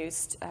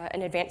introduced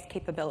an advanced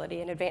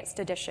capability, an advanced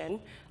edition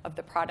of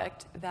the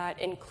product that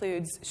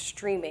includes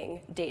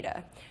streaming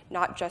data,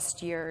 not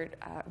just your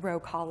row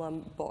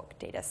column bulk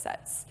data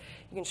sets.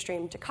 You can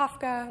stream to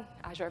Kafka,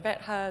 Azure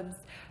Event Hubs,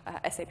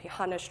 SAP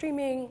HANA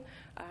streaming,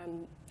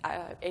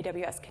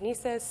 AWS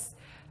Kinesis.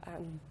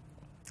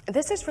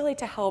 This is really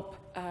to help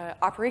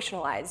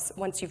operationalize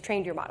once you've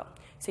trained your model.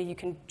 So you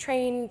can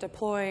train,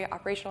 deploy,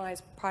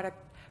 operationalize,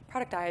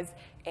 productize,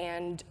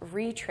 and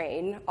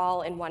retrain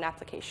all in one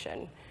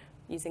application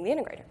using the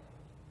integrator.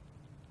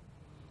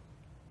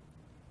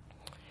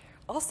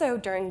 Also,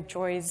 during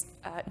Joy's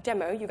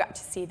demo, you got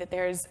to see that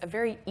there's a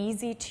very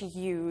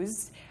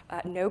easy-to-use,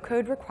 no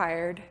code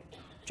required,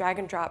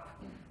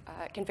 drag-and-drop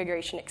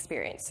configuration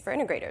experience for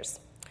integrators.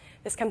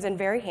 This comes in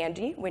very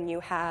handy when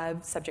you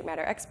have subject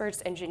matter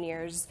experts,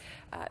 engineers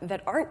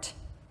that aren't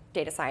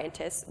data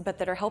scientists, but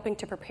that are helping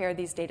to prepare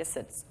these data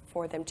sets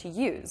for them to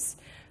use.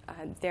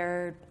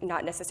 They're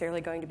not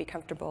necessarily going to be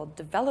comfortable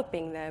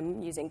developing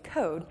them using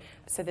code,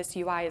 so this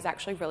UI is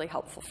actually really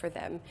helpful for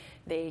them.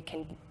 They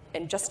can,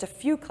 in just a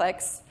few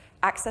clicks,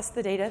 access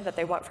the data that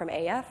they want from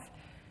AF,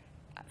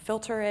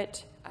 filter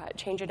it,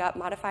 change it up,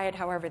 modify it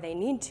however they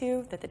need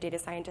to, that the data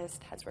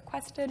scientist has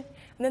requested,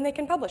 and then they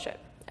can publish it.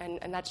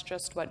 And that's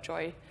just what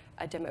Joy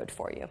demoed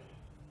for you.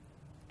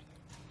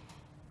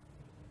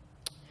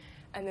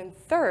 And then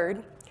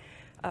third,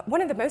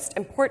 one of the most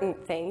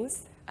important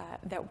things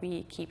that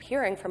we keep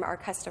hearing from our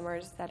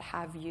customers that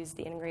have used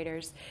the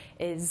integrators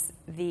is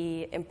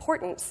the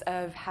importance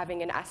of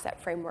having an asset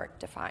framework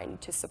defined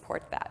to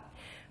support that.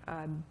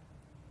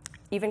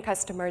 Even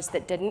customers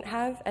that didn't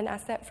have an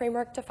asset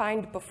framework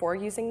defined before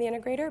using the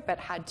integrator but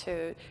had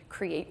to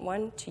create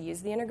one to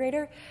use the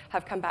integrator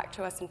have come back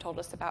to us and told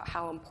us about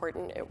how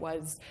important it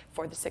was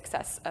for the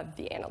success of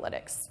the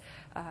analytics.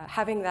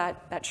 Having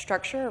that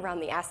structure around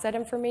the asset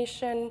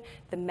information,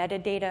 the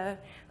metadata,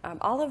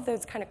 all of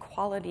those kind of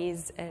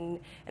qualities and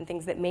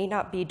things that may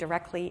not be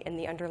directly in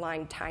the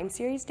underlying time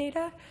series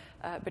data,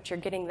 but you're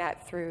getting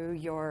that through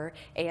your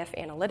AF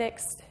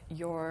analytics,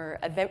 your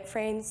event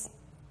frames.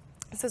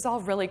 This is all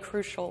really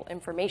crucial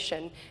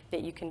information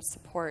that you can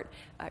support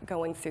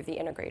going through the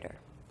integrator.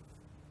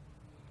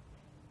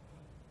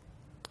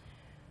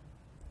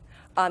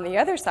 On the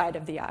other side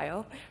of the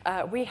aisle,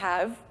 we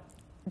have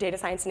data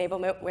science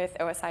enablement with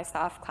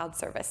OSIsoft cloud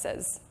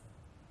services.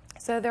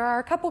 So there are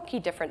a couple key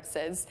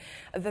differences.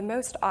 The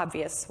most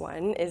obvious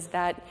one is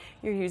that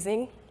you're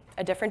using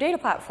a different data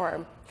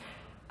platform.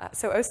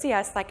 So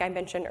OCS, like I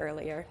mentioned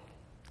earlier,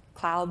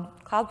 cloud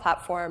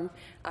platform,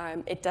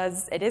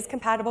 it is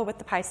compatible with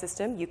the Pi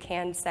system. You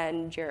can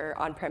send your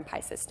on-prem Pi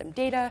system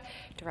data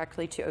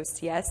directly to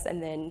OCS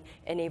and then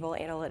enable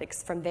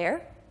analytics from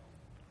there.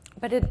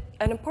 But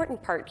an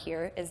important part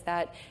here is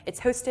that it's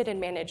hosted and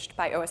managed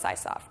by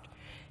OSIsoft.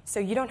 So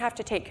you don't have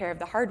to take care of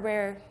the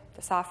hardware,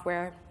 the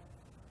software,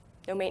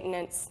 no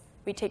maintenance.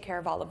 We take care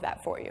of all of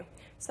that for you.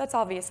 So that's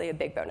obviously a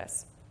big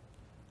bonus.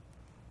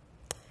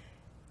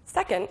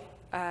 Second,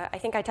 I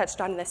think I touched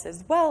on this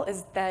as well,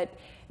 is that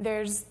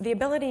there's the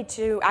ability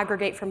to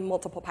aggregate from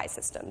multiple Pi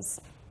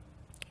systems.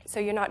 So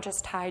you're not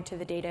just tied to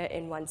the data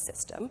in one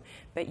system,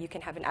 but you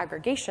can have an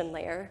aggregation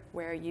layer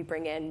where you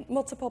bring in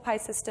multiple Pi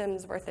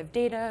systems worth of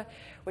data,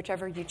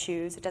 whichever you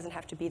choose. It doesn't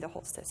have to be the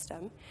whole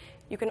system.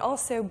 You can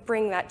also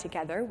bring that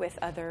together with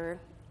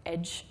other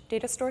edge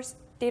data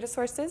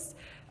sources,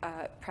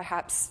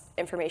 perhaps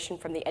information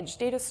from the edge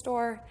data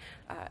store,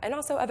 and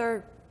also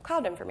other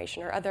cloud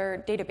information or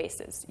other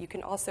databases. You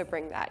can also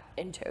bring that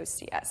into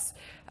OCS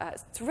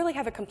to really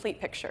have a complete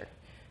picture.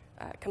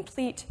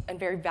 Complete and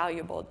very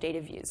valuable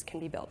data views can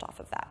be built off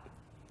of that.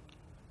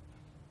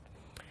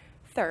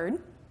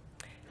 Third,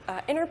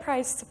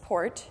 enterprise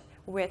support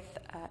with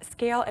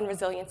scale and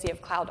resiliency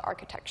of cloud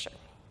architecture.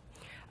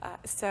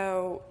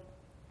 So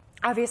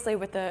obviously,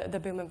 with the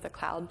boom of the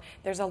cloud,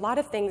 there's a lot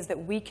of things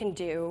that we can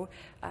do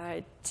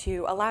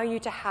to allow you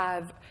to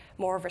have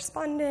more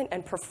respondent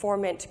and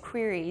performant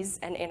queries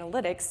and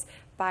analytics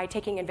by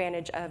taking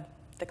advantage of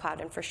the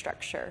cloud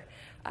infrastructure.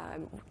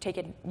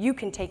 You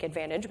can take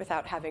advantage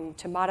without having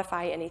to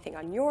modify anything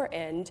on your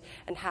end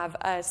and have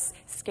us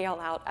scale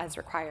out as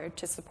required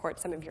to support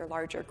some of your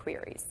larger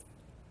queries.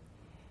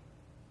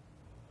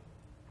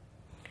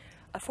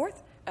 A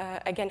fourth,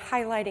 again,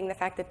 highlighting the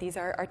fact that these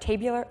are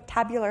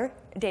tabular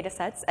data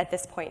sets at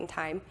this point in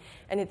time,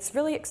 and it's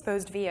really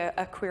exposed via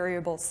a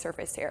queryable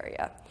surface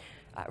area,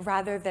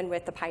 rather than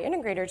with the Pi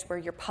integrators where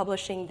you're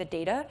publishing the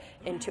data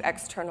into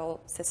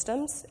external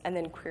systems and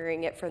then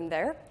querying it from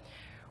there.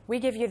 We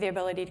give you the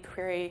ability to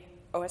query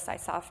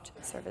OSIsoft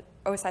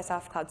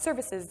cloud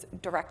services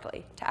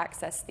directly to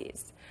access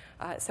these.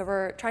 So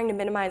we're trying to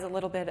minimize a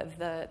little bit of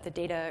the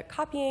data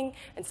copying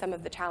and some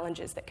of the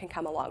challenges that can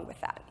come along with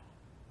that.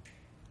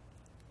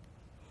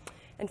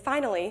 And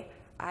finally,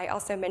 I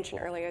also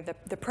mentioned earlier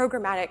the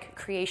programmatic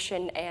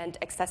creation and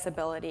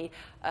accessibility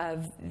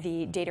of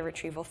the data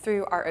retrieval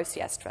through our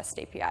OCS Trust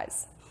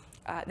APIs.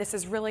 This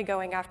is really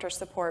going after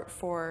support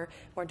for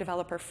more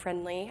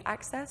developer-friendly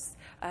access,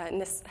 and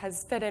this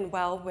has fit in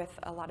well with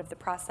a lot of the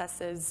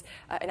processes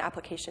and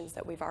applications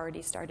that we've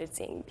already started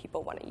seeing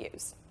people want to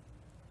use.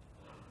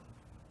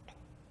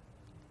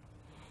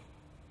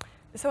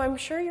 So I'm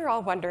sure you're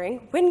all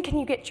wondering, when can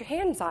you get your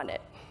hands on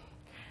it?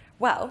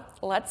 Well,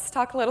 let's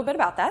talk a little bit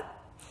about that.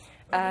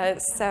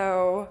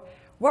 So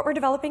what we're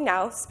developing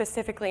now,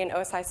 specifically in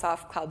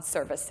OSIsoft Cloud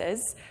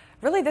Services,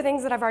 really the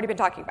things that I've already been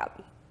talking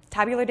about.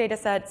 Tabular data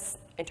sets,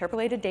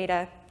 interpolated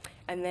data,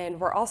 and then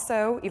we're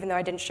also, even though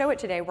I didn't show it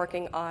today,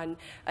 working on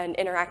an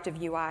interactive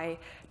UI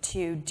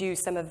to do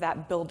some of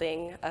that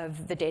building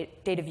of the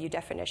data view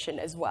definition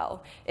as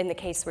well, in the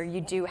case where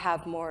you do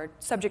have more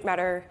subject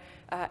matter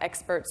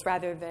experts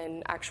rather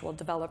than actual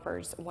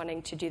developers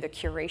wanting to do the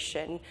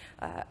curation,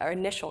 or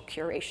initial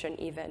curation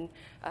even,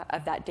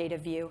 of that data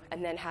view,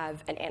 and then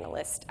have an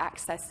analyst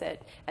access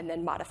it and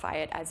then modify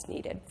it as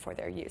needed for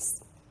their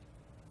use.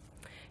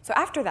 So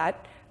after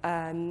that,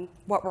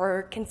 what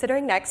we're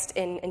considering next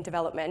in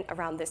development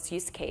around this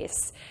use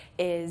case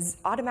is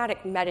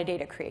automatic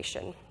metadata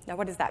creation. Now,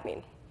 what does that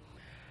mean?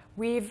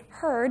 We've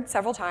heard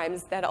several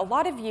times that a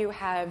lot of you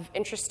have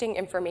interesting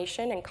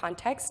information and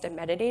context and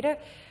metadata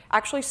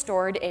actually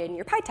stored in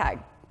your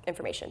PyTag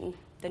information,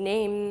 the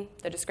name,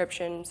 the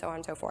description, so on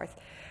and so forth,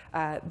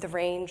 the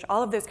range,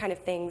 all of those kind of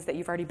things that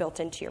you've already built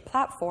into your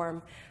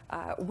platform.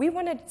 We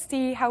want to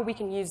see how we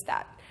can use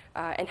that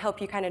and help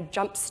you kind of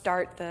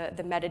jumpstart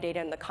the metadata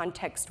and the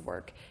context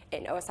work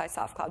in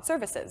OSIsoft Cloud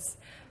Services.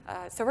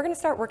 So we're going to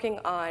start working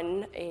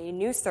on a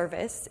new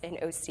service in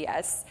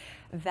OCS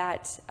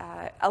that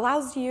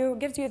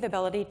gives you the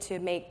ability to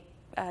make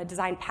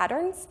design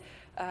patterns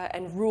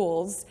and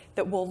rules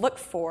that we'll look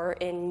for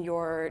in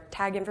your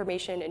tag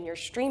information and your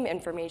stream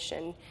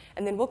information,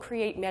 and then we'll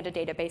create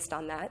metadata based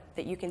on that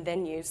you can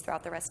then use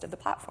throughout the rest of the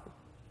platform.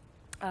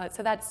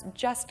 So that's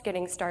just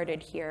getting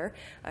started here,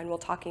 and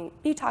we'll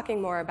be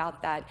talking more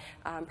about that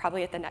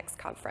probably at the next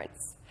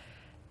conference.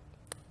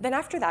 Then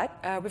after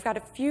that, we've got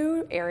a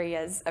few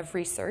areas of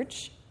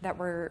research that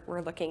we're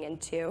looking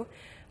into.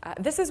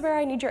 This is where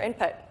I need your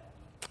input.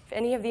 If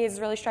any of these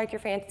really strike your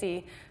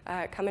fancy,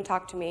 come and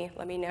talk to me.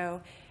 Let me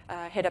know.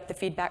 Hit up the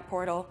feedback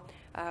portal,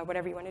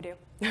 whatever you want to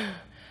do.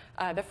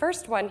 The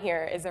first one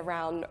here is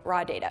around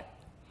raw data.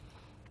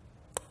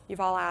 You've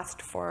all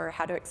asked for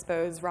how to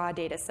expose raw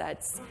data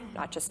sets,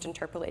 not just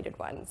interpolated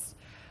ones.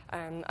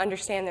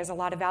 Understand there's a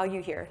lot of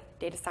value here.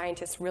 Data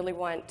scientists really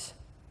want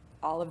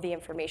all of the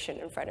information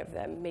in front of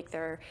them, make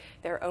their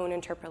own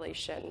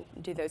interpolation,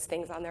 do those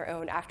things on their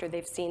own after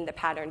they've seen the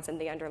patterns in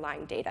the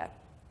underlying data.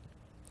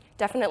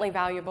 Definitely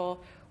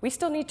valuable. We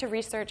still need to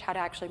research how to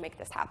actually make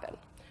this happen.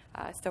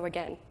 So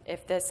again,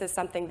 if this is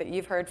something that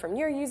you've heard from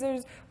your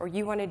users or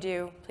you want to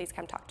do, please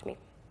come talk to me.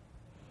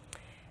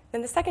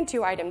 Then the second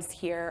two items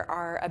here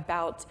are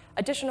about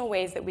additional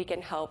ways that we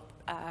can help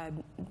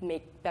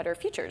make better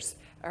features,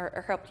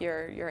 or help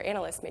your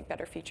analysts make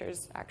better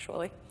features,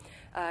 actually.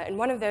 And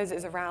one of those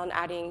is around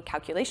adding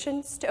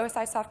calculations to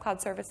OSIsoft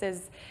Cloud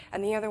Services,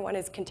 and the other one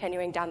is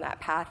continuing down that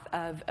path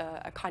of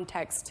a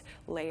context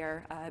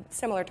layer,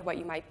 similar to what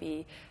you might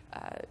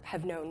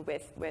have known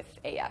with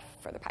AF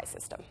for the Pi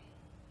system.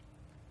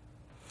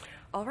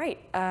 All right,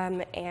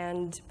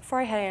 and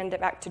before I hand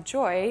it back to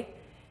Joy,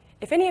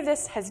 if any of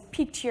this has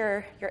piqued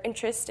your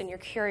interest and your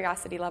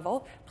curiosity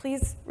level,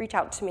 please reach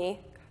out to me.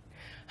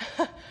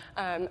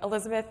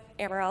 Elizabeth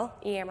Ammarell,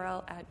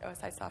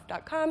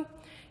 eammarell@osisoft.com,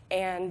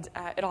 and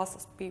it'll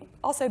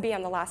also be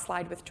on the last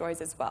slide with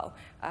Joy's as well.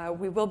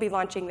 We will be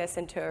launching this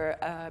into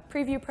a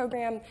preview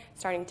program,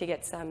 starting to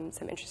get some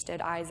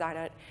interested eyes on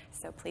it,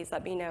 so please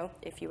let me know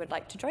if you would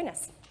like to join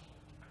us.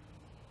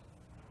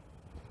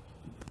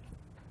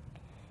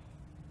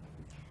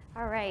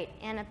 All right,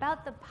 and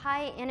about the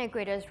Pi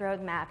Integrators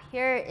roadmap,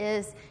 here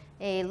is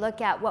a look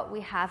at what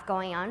we have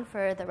going on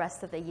for the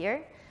rest of the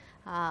year.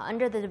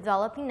 Under the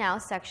Developing Now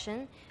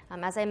section,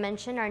 as I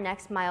mentioned, our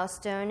next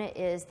milestone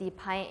is the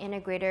Pi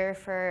Integrator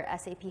for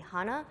SAP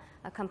HANA,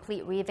 a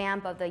complete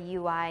revamp of the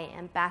UI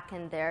and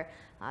backend there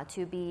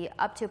to be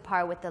up to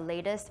par with the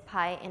latest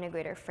Pi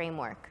Integrator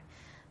framework.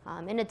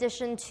 In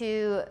addition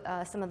to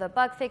some of the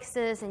bug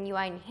fixes and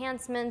UI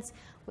enhancements,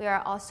 we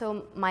are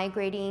also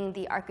migrating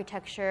the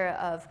architecture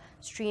of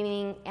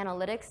streaming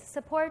analytics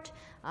support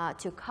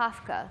to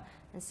Kafka.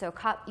 And so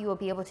you will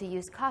be able to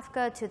use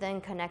Kafka to then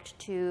connect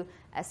to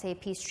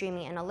SAP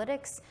Streaming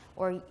Analytics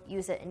or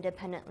use it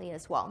independently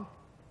as well.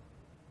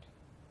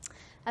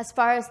 As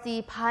far as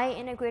the Pi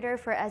Integrator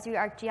for Azure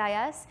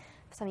ArcGIS,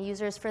 some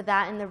users for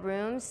that in the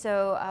room.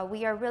 So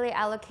we are really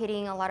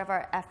allocating a lot of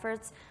our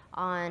efforts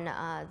on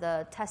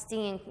the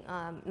testing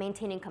and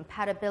maintaining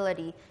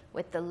compatibility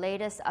with the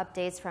latest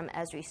updates from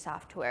Esri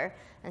software.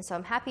 And so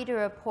I'm happy to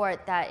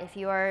report that if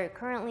you are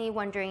currently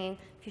wondering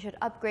if you should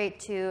upgrade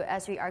to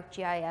Esri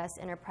ArcGIS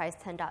Enterprise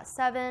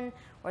 10.7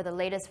 or the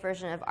latest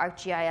version of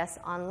ArcGIS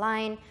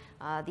Online,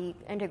 the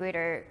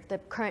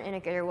current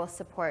integrator will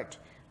support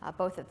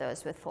both of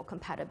those with full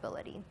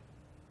compatibility.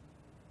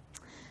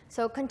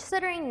 So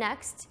considering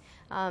next,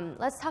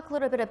 let's talk a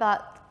little bit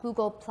about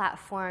Google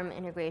Platform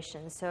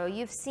integration. So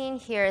you've seen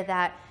here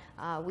that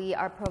we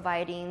are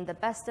providing the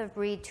best of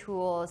breed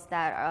tools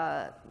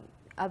that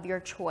of your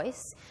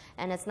choice,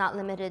 and it's not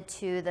limited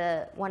to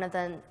one of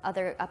the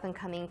other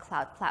up-and-coming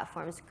cloud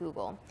platforms,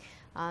 Google.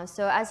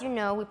 So as you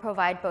know, we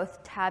provide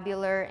both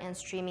tabular and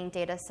streaming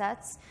data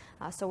sets.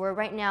 So we're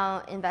right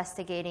now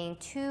investigating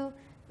two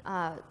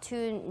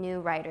new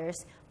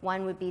writers.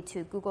 One would be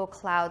to Google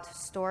Cloud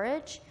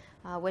Storage,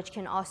 which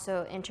can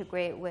also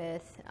integrate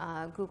with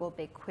Google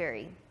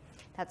BigQuery.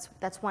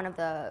 That's one of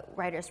the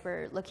writers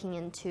we're looking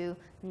into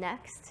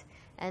next.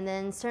 And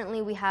then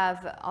certainly we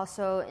have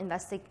also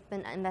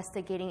been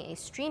investigating a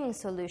streaming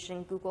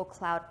solution, Google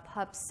Cloud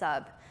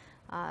PubSub,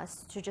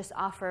 to just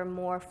offer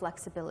more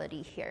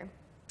flexibility here.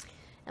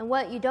 And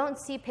what you don't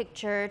see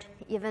pictured,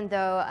 even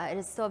though it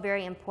is still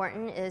very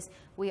important, is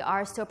we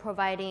are still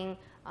providing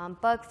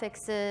bug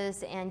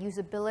fixes and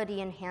usability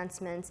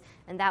enhancements,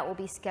 and that will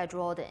be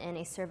scheduled in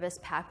a service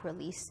pack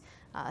release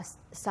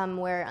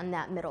somewhere on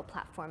that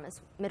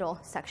middle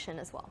section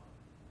as well.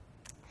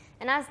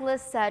 And as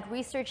Liz said,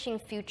 researching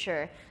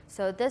future.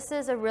 So this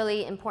is a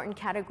really important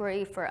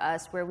category for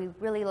us where we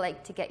really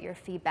like to get your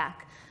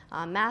feedback.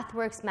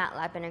 MathWorks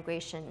MATLAB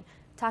integration.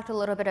 Talked a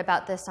little bit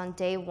about this on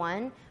day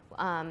one.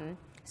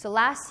 So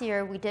last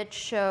year we did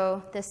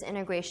show this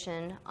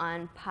integration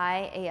on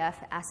PyAF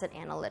Asset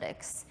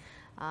Analytics.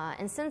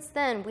 And since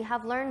then, we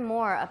have learned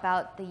more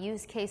about the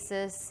use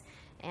cases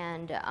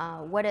and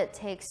what it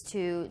takes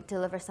to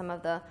deliver some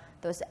of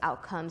those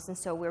outcomes. And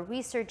so we're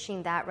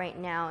researching that right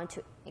now and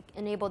to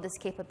enable this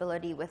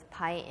capability with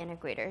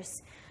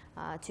PyIntegrators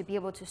to be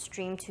able to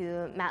stream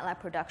to MATLAB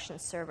production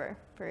server,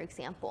 for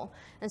example.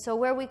 And so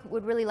where we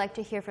would really like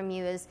to hear from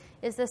you is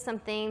this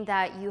something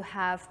that you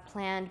have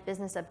planned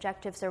business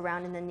objectives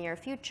around in the near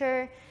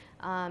future?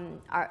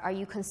 Are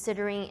you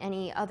considering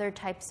any other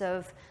types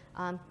of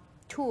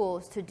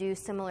tools to do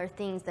similar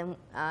things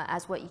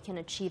as what you can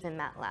achieve in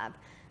MATLAB?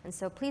 And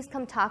so please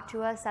come talk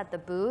to us at the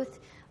booth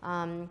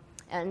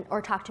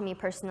or talk to me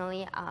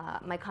personally.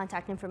 My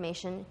contact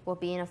information will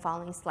be in a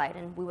following slide,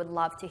 and we would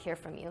love to hear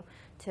from you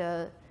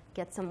to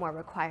get some more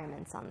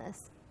requirements on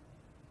this.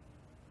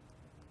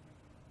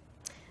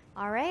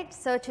 All right,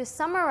 so to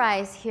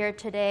summarize here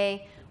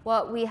today,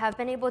 what we have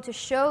been able to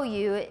show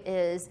you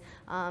is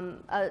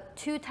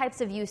two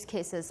types of use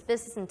cases: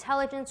 business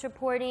intelligence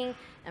reporting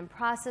and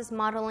process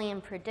modeling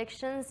and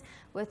predictions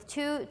with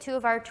two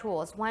of our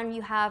tools. One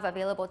you have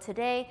available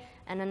today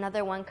and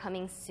another one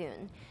coming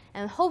soon.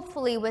 And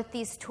hopefully with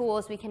these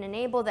tools, we can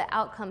enable the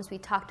outcomes we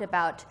talked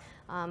about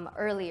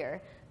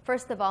earlier.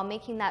 First of all,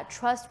 making that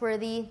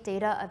trustworthy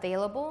data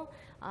available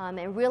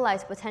and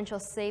realize potential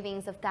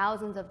savings of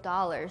thousands of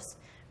dollars,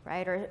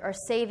 right, or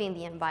saving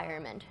the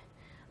environment.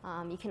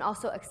 You can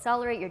also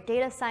accelerate your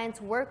data science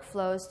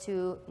workflows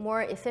to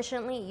more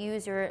efficiently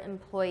use your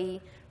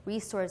employee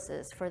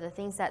resources for the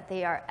things that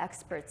they are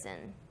experts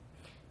in.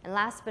 And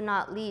last but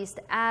not least,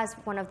 as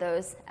one of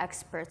those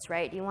experts,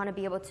 right, you want to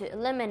be able to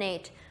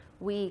eliminate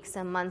weeks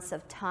and months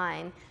of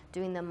time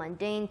doing the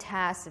mundane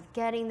tasks of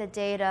getting the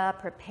data,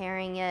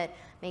 preparing it,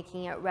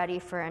 making it ready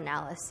for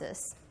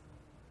analysis.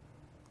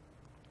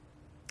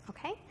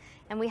 Okay,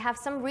 and we have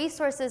some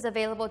resources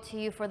available to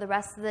you for the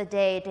rest of the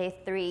day, day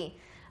 3.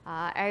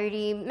 I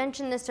already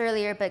mentioned this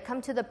earlier, but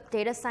come to the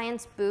data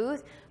science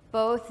booth.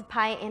 Both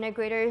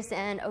PyIntegrators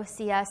and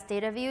OCS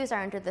data views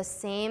are under the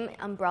same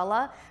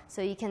umbrella,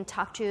 so you can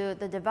talk to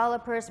the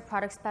developers,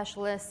 product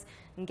specialists,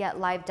 and get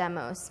live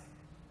demos.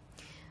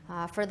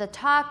 For the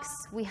talks,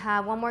 we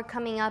have one more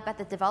coming up at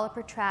the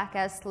developer track,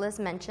 as Liz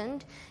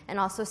mentioned, and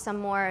also some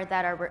more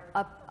that are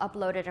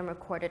uploaded and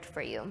recorded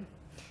for you.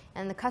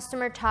 And the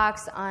customer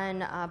talks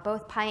on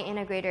both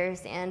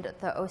PyIntegrators and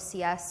the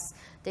OCS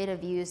data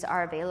views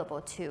are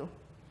available too.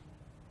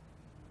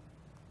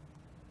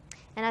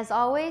 And as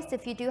always,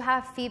 if you do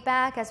have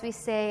feedback, as we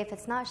say, if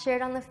it's not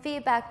shared on the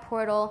feedback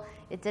portal,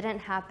 it didn't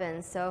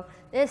happen. So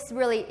this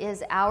really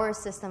is our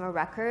system of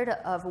record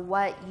of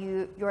what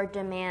your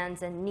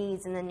demands and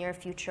needs in the near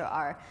future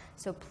are.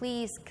 So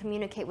please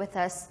communicate with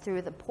us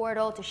through the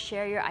portal to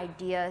share your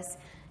ideas,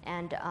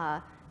 and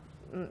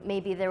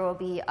maybe there will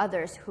be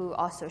others who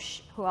also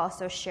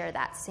share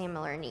that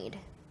similar need.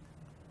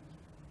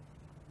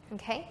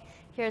 Okay,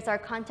 here's our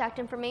contact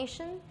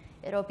information.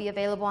 It'll be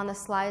available on the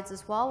slides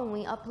as well when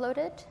we upload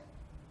it.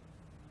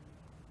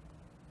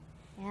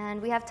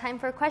 And we have time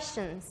for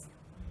questions.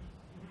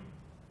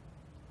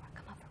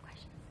 Come up for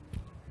questions.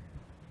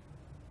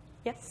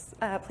 Yes,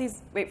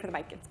 please wait for the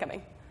mic. It's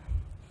coming.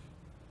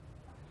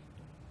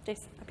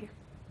 Jason, up here.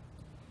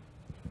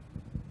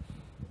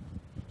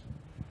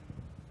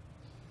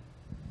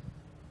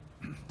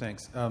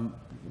 Thanks.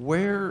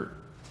 Where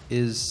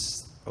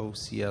is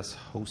OCS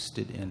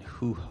hosted and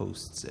who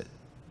hosts it?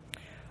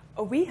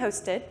 Oh, we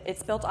host it.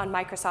 It's built on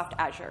Microsoft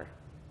Azure.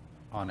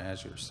 On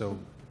Azure, so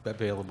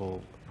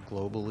available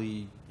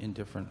globally in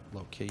different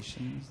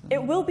locations?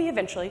 Then? It will be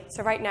eventually.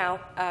 So right now,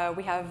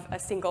 we have a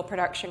single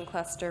production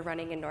cluster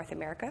running in North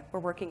America. We're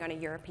working on a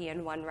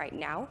European one right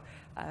now.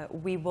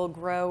 We will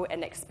grow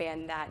and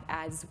expand that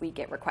as we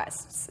get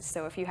requests.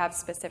 So if you have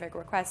specific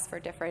requests for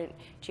different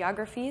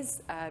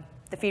geographies,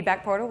 the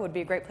feedback portal would be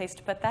a great place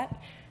to put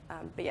that.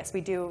 But yes, we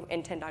do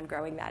intend on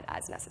growing that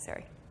as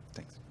necessary.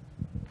 Thanks.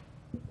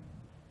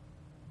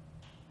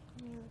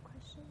 Any other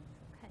questions?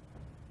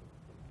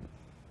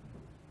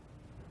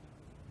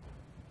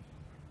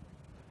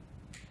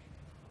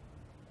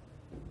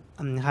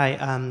 Okay. Hi,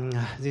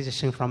 this is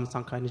Sheng from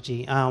Sunco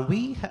Energy.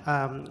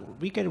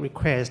 We get a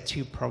request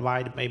to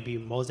provide maybe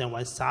more than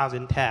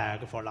 1,000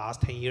 tags for the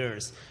last 10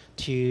 years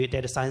to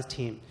data science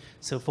team.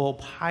 So for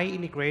Pi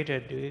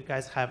integrator, do you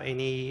guys have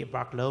any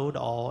workload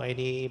or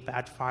any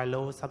batch file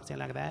load, something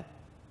like that?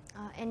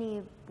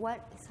 Any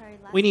what? Sorry,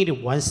 last. We need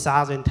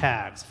 1,000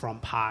 tags from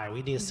Pi.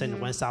 We need to send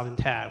 1,000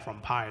 tags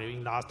from Pi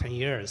in the last 10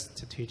 years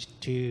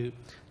to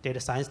data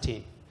science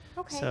team.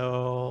 Okay.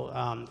 So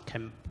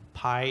can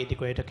Pi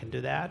integrator can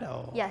do that?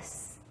 Or?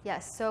 Yes,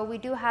 yes. So we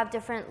do have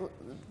different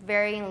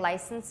varying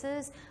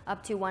licenses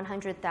up to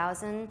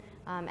 100,000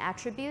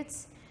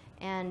 attributes.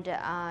 And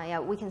yeah,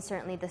 we can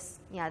certainly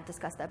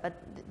discuss that, but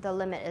the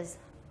limit is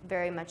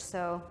very much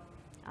so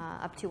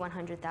up to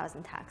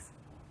 100,000 tags.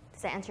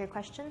 Does that answer your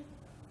question?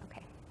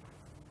 Okay.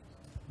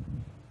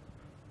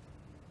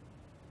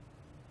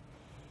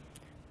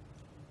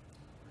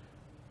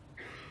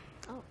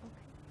 Oh,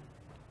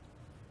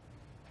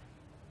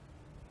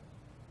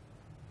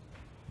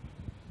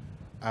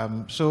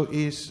 okay. So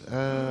is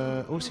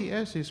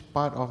OCS is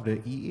part of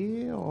the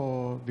EA,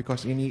 or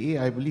because in EA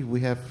I believe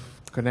we have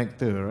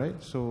connector,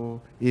 right? So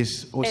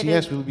is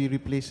OCS will be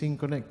replacing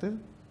connector?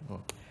 Or?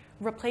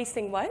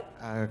 Replacing what?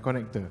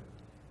 Connector.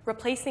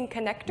 Replacing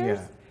connectors?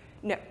 Yeah.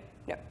 No,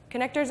 no.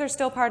 Connectors are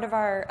still part of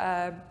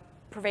our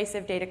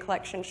pervasive data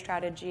collection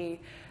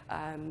strategy.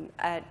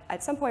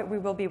 At some point, we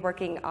will be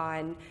working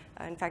on,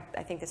 in fact,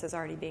 I think this is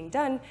already being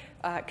done,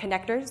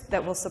 connectors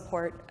that will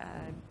support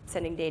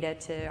sending data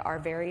to our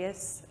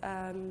various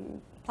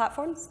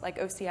platforms, like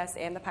OCS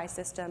and the Pi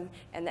system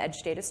and the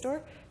Edge Data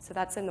Store. So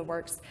that's in the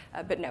works.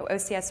 But no,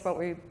 OCS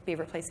won't be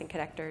replacing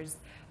connectors,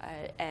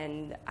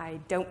 and I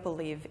don't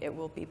believe it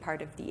will be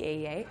part of the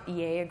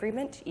EA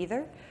agreement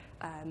either.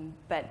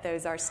 But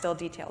those are still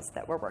details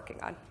that we're working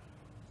on.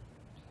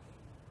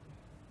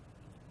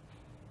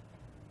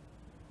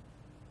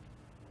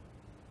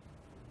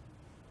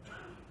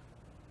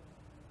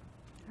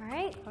 All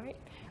right. All right.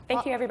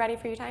 Thank you, everybody,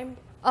 for your time.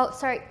 Oh,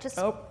 sorry, just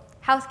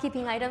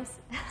housekeeping items.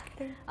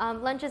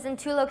 Lunch is in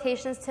 2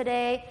 locations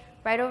today,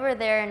 right over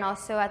there and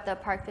also at the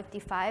Park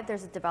 55.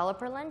 There's a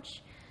developer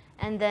lunch.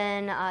 And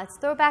then it's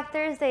Throwback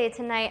Thursday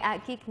tonight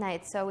at Geek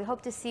Night, so we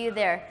hope to see you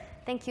there.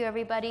 Thank you,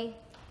 everybody.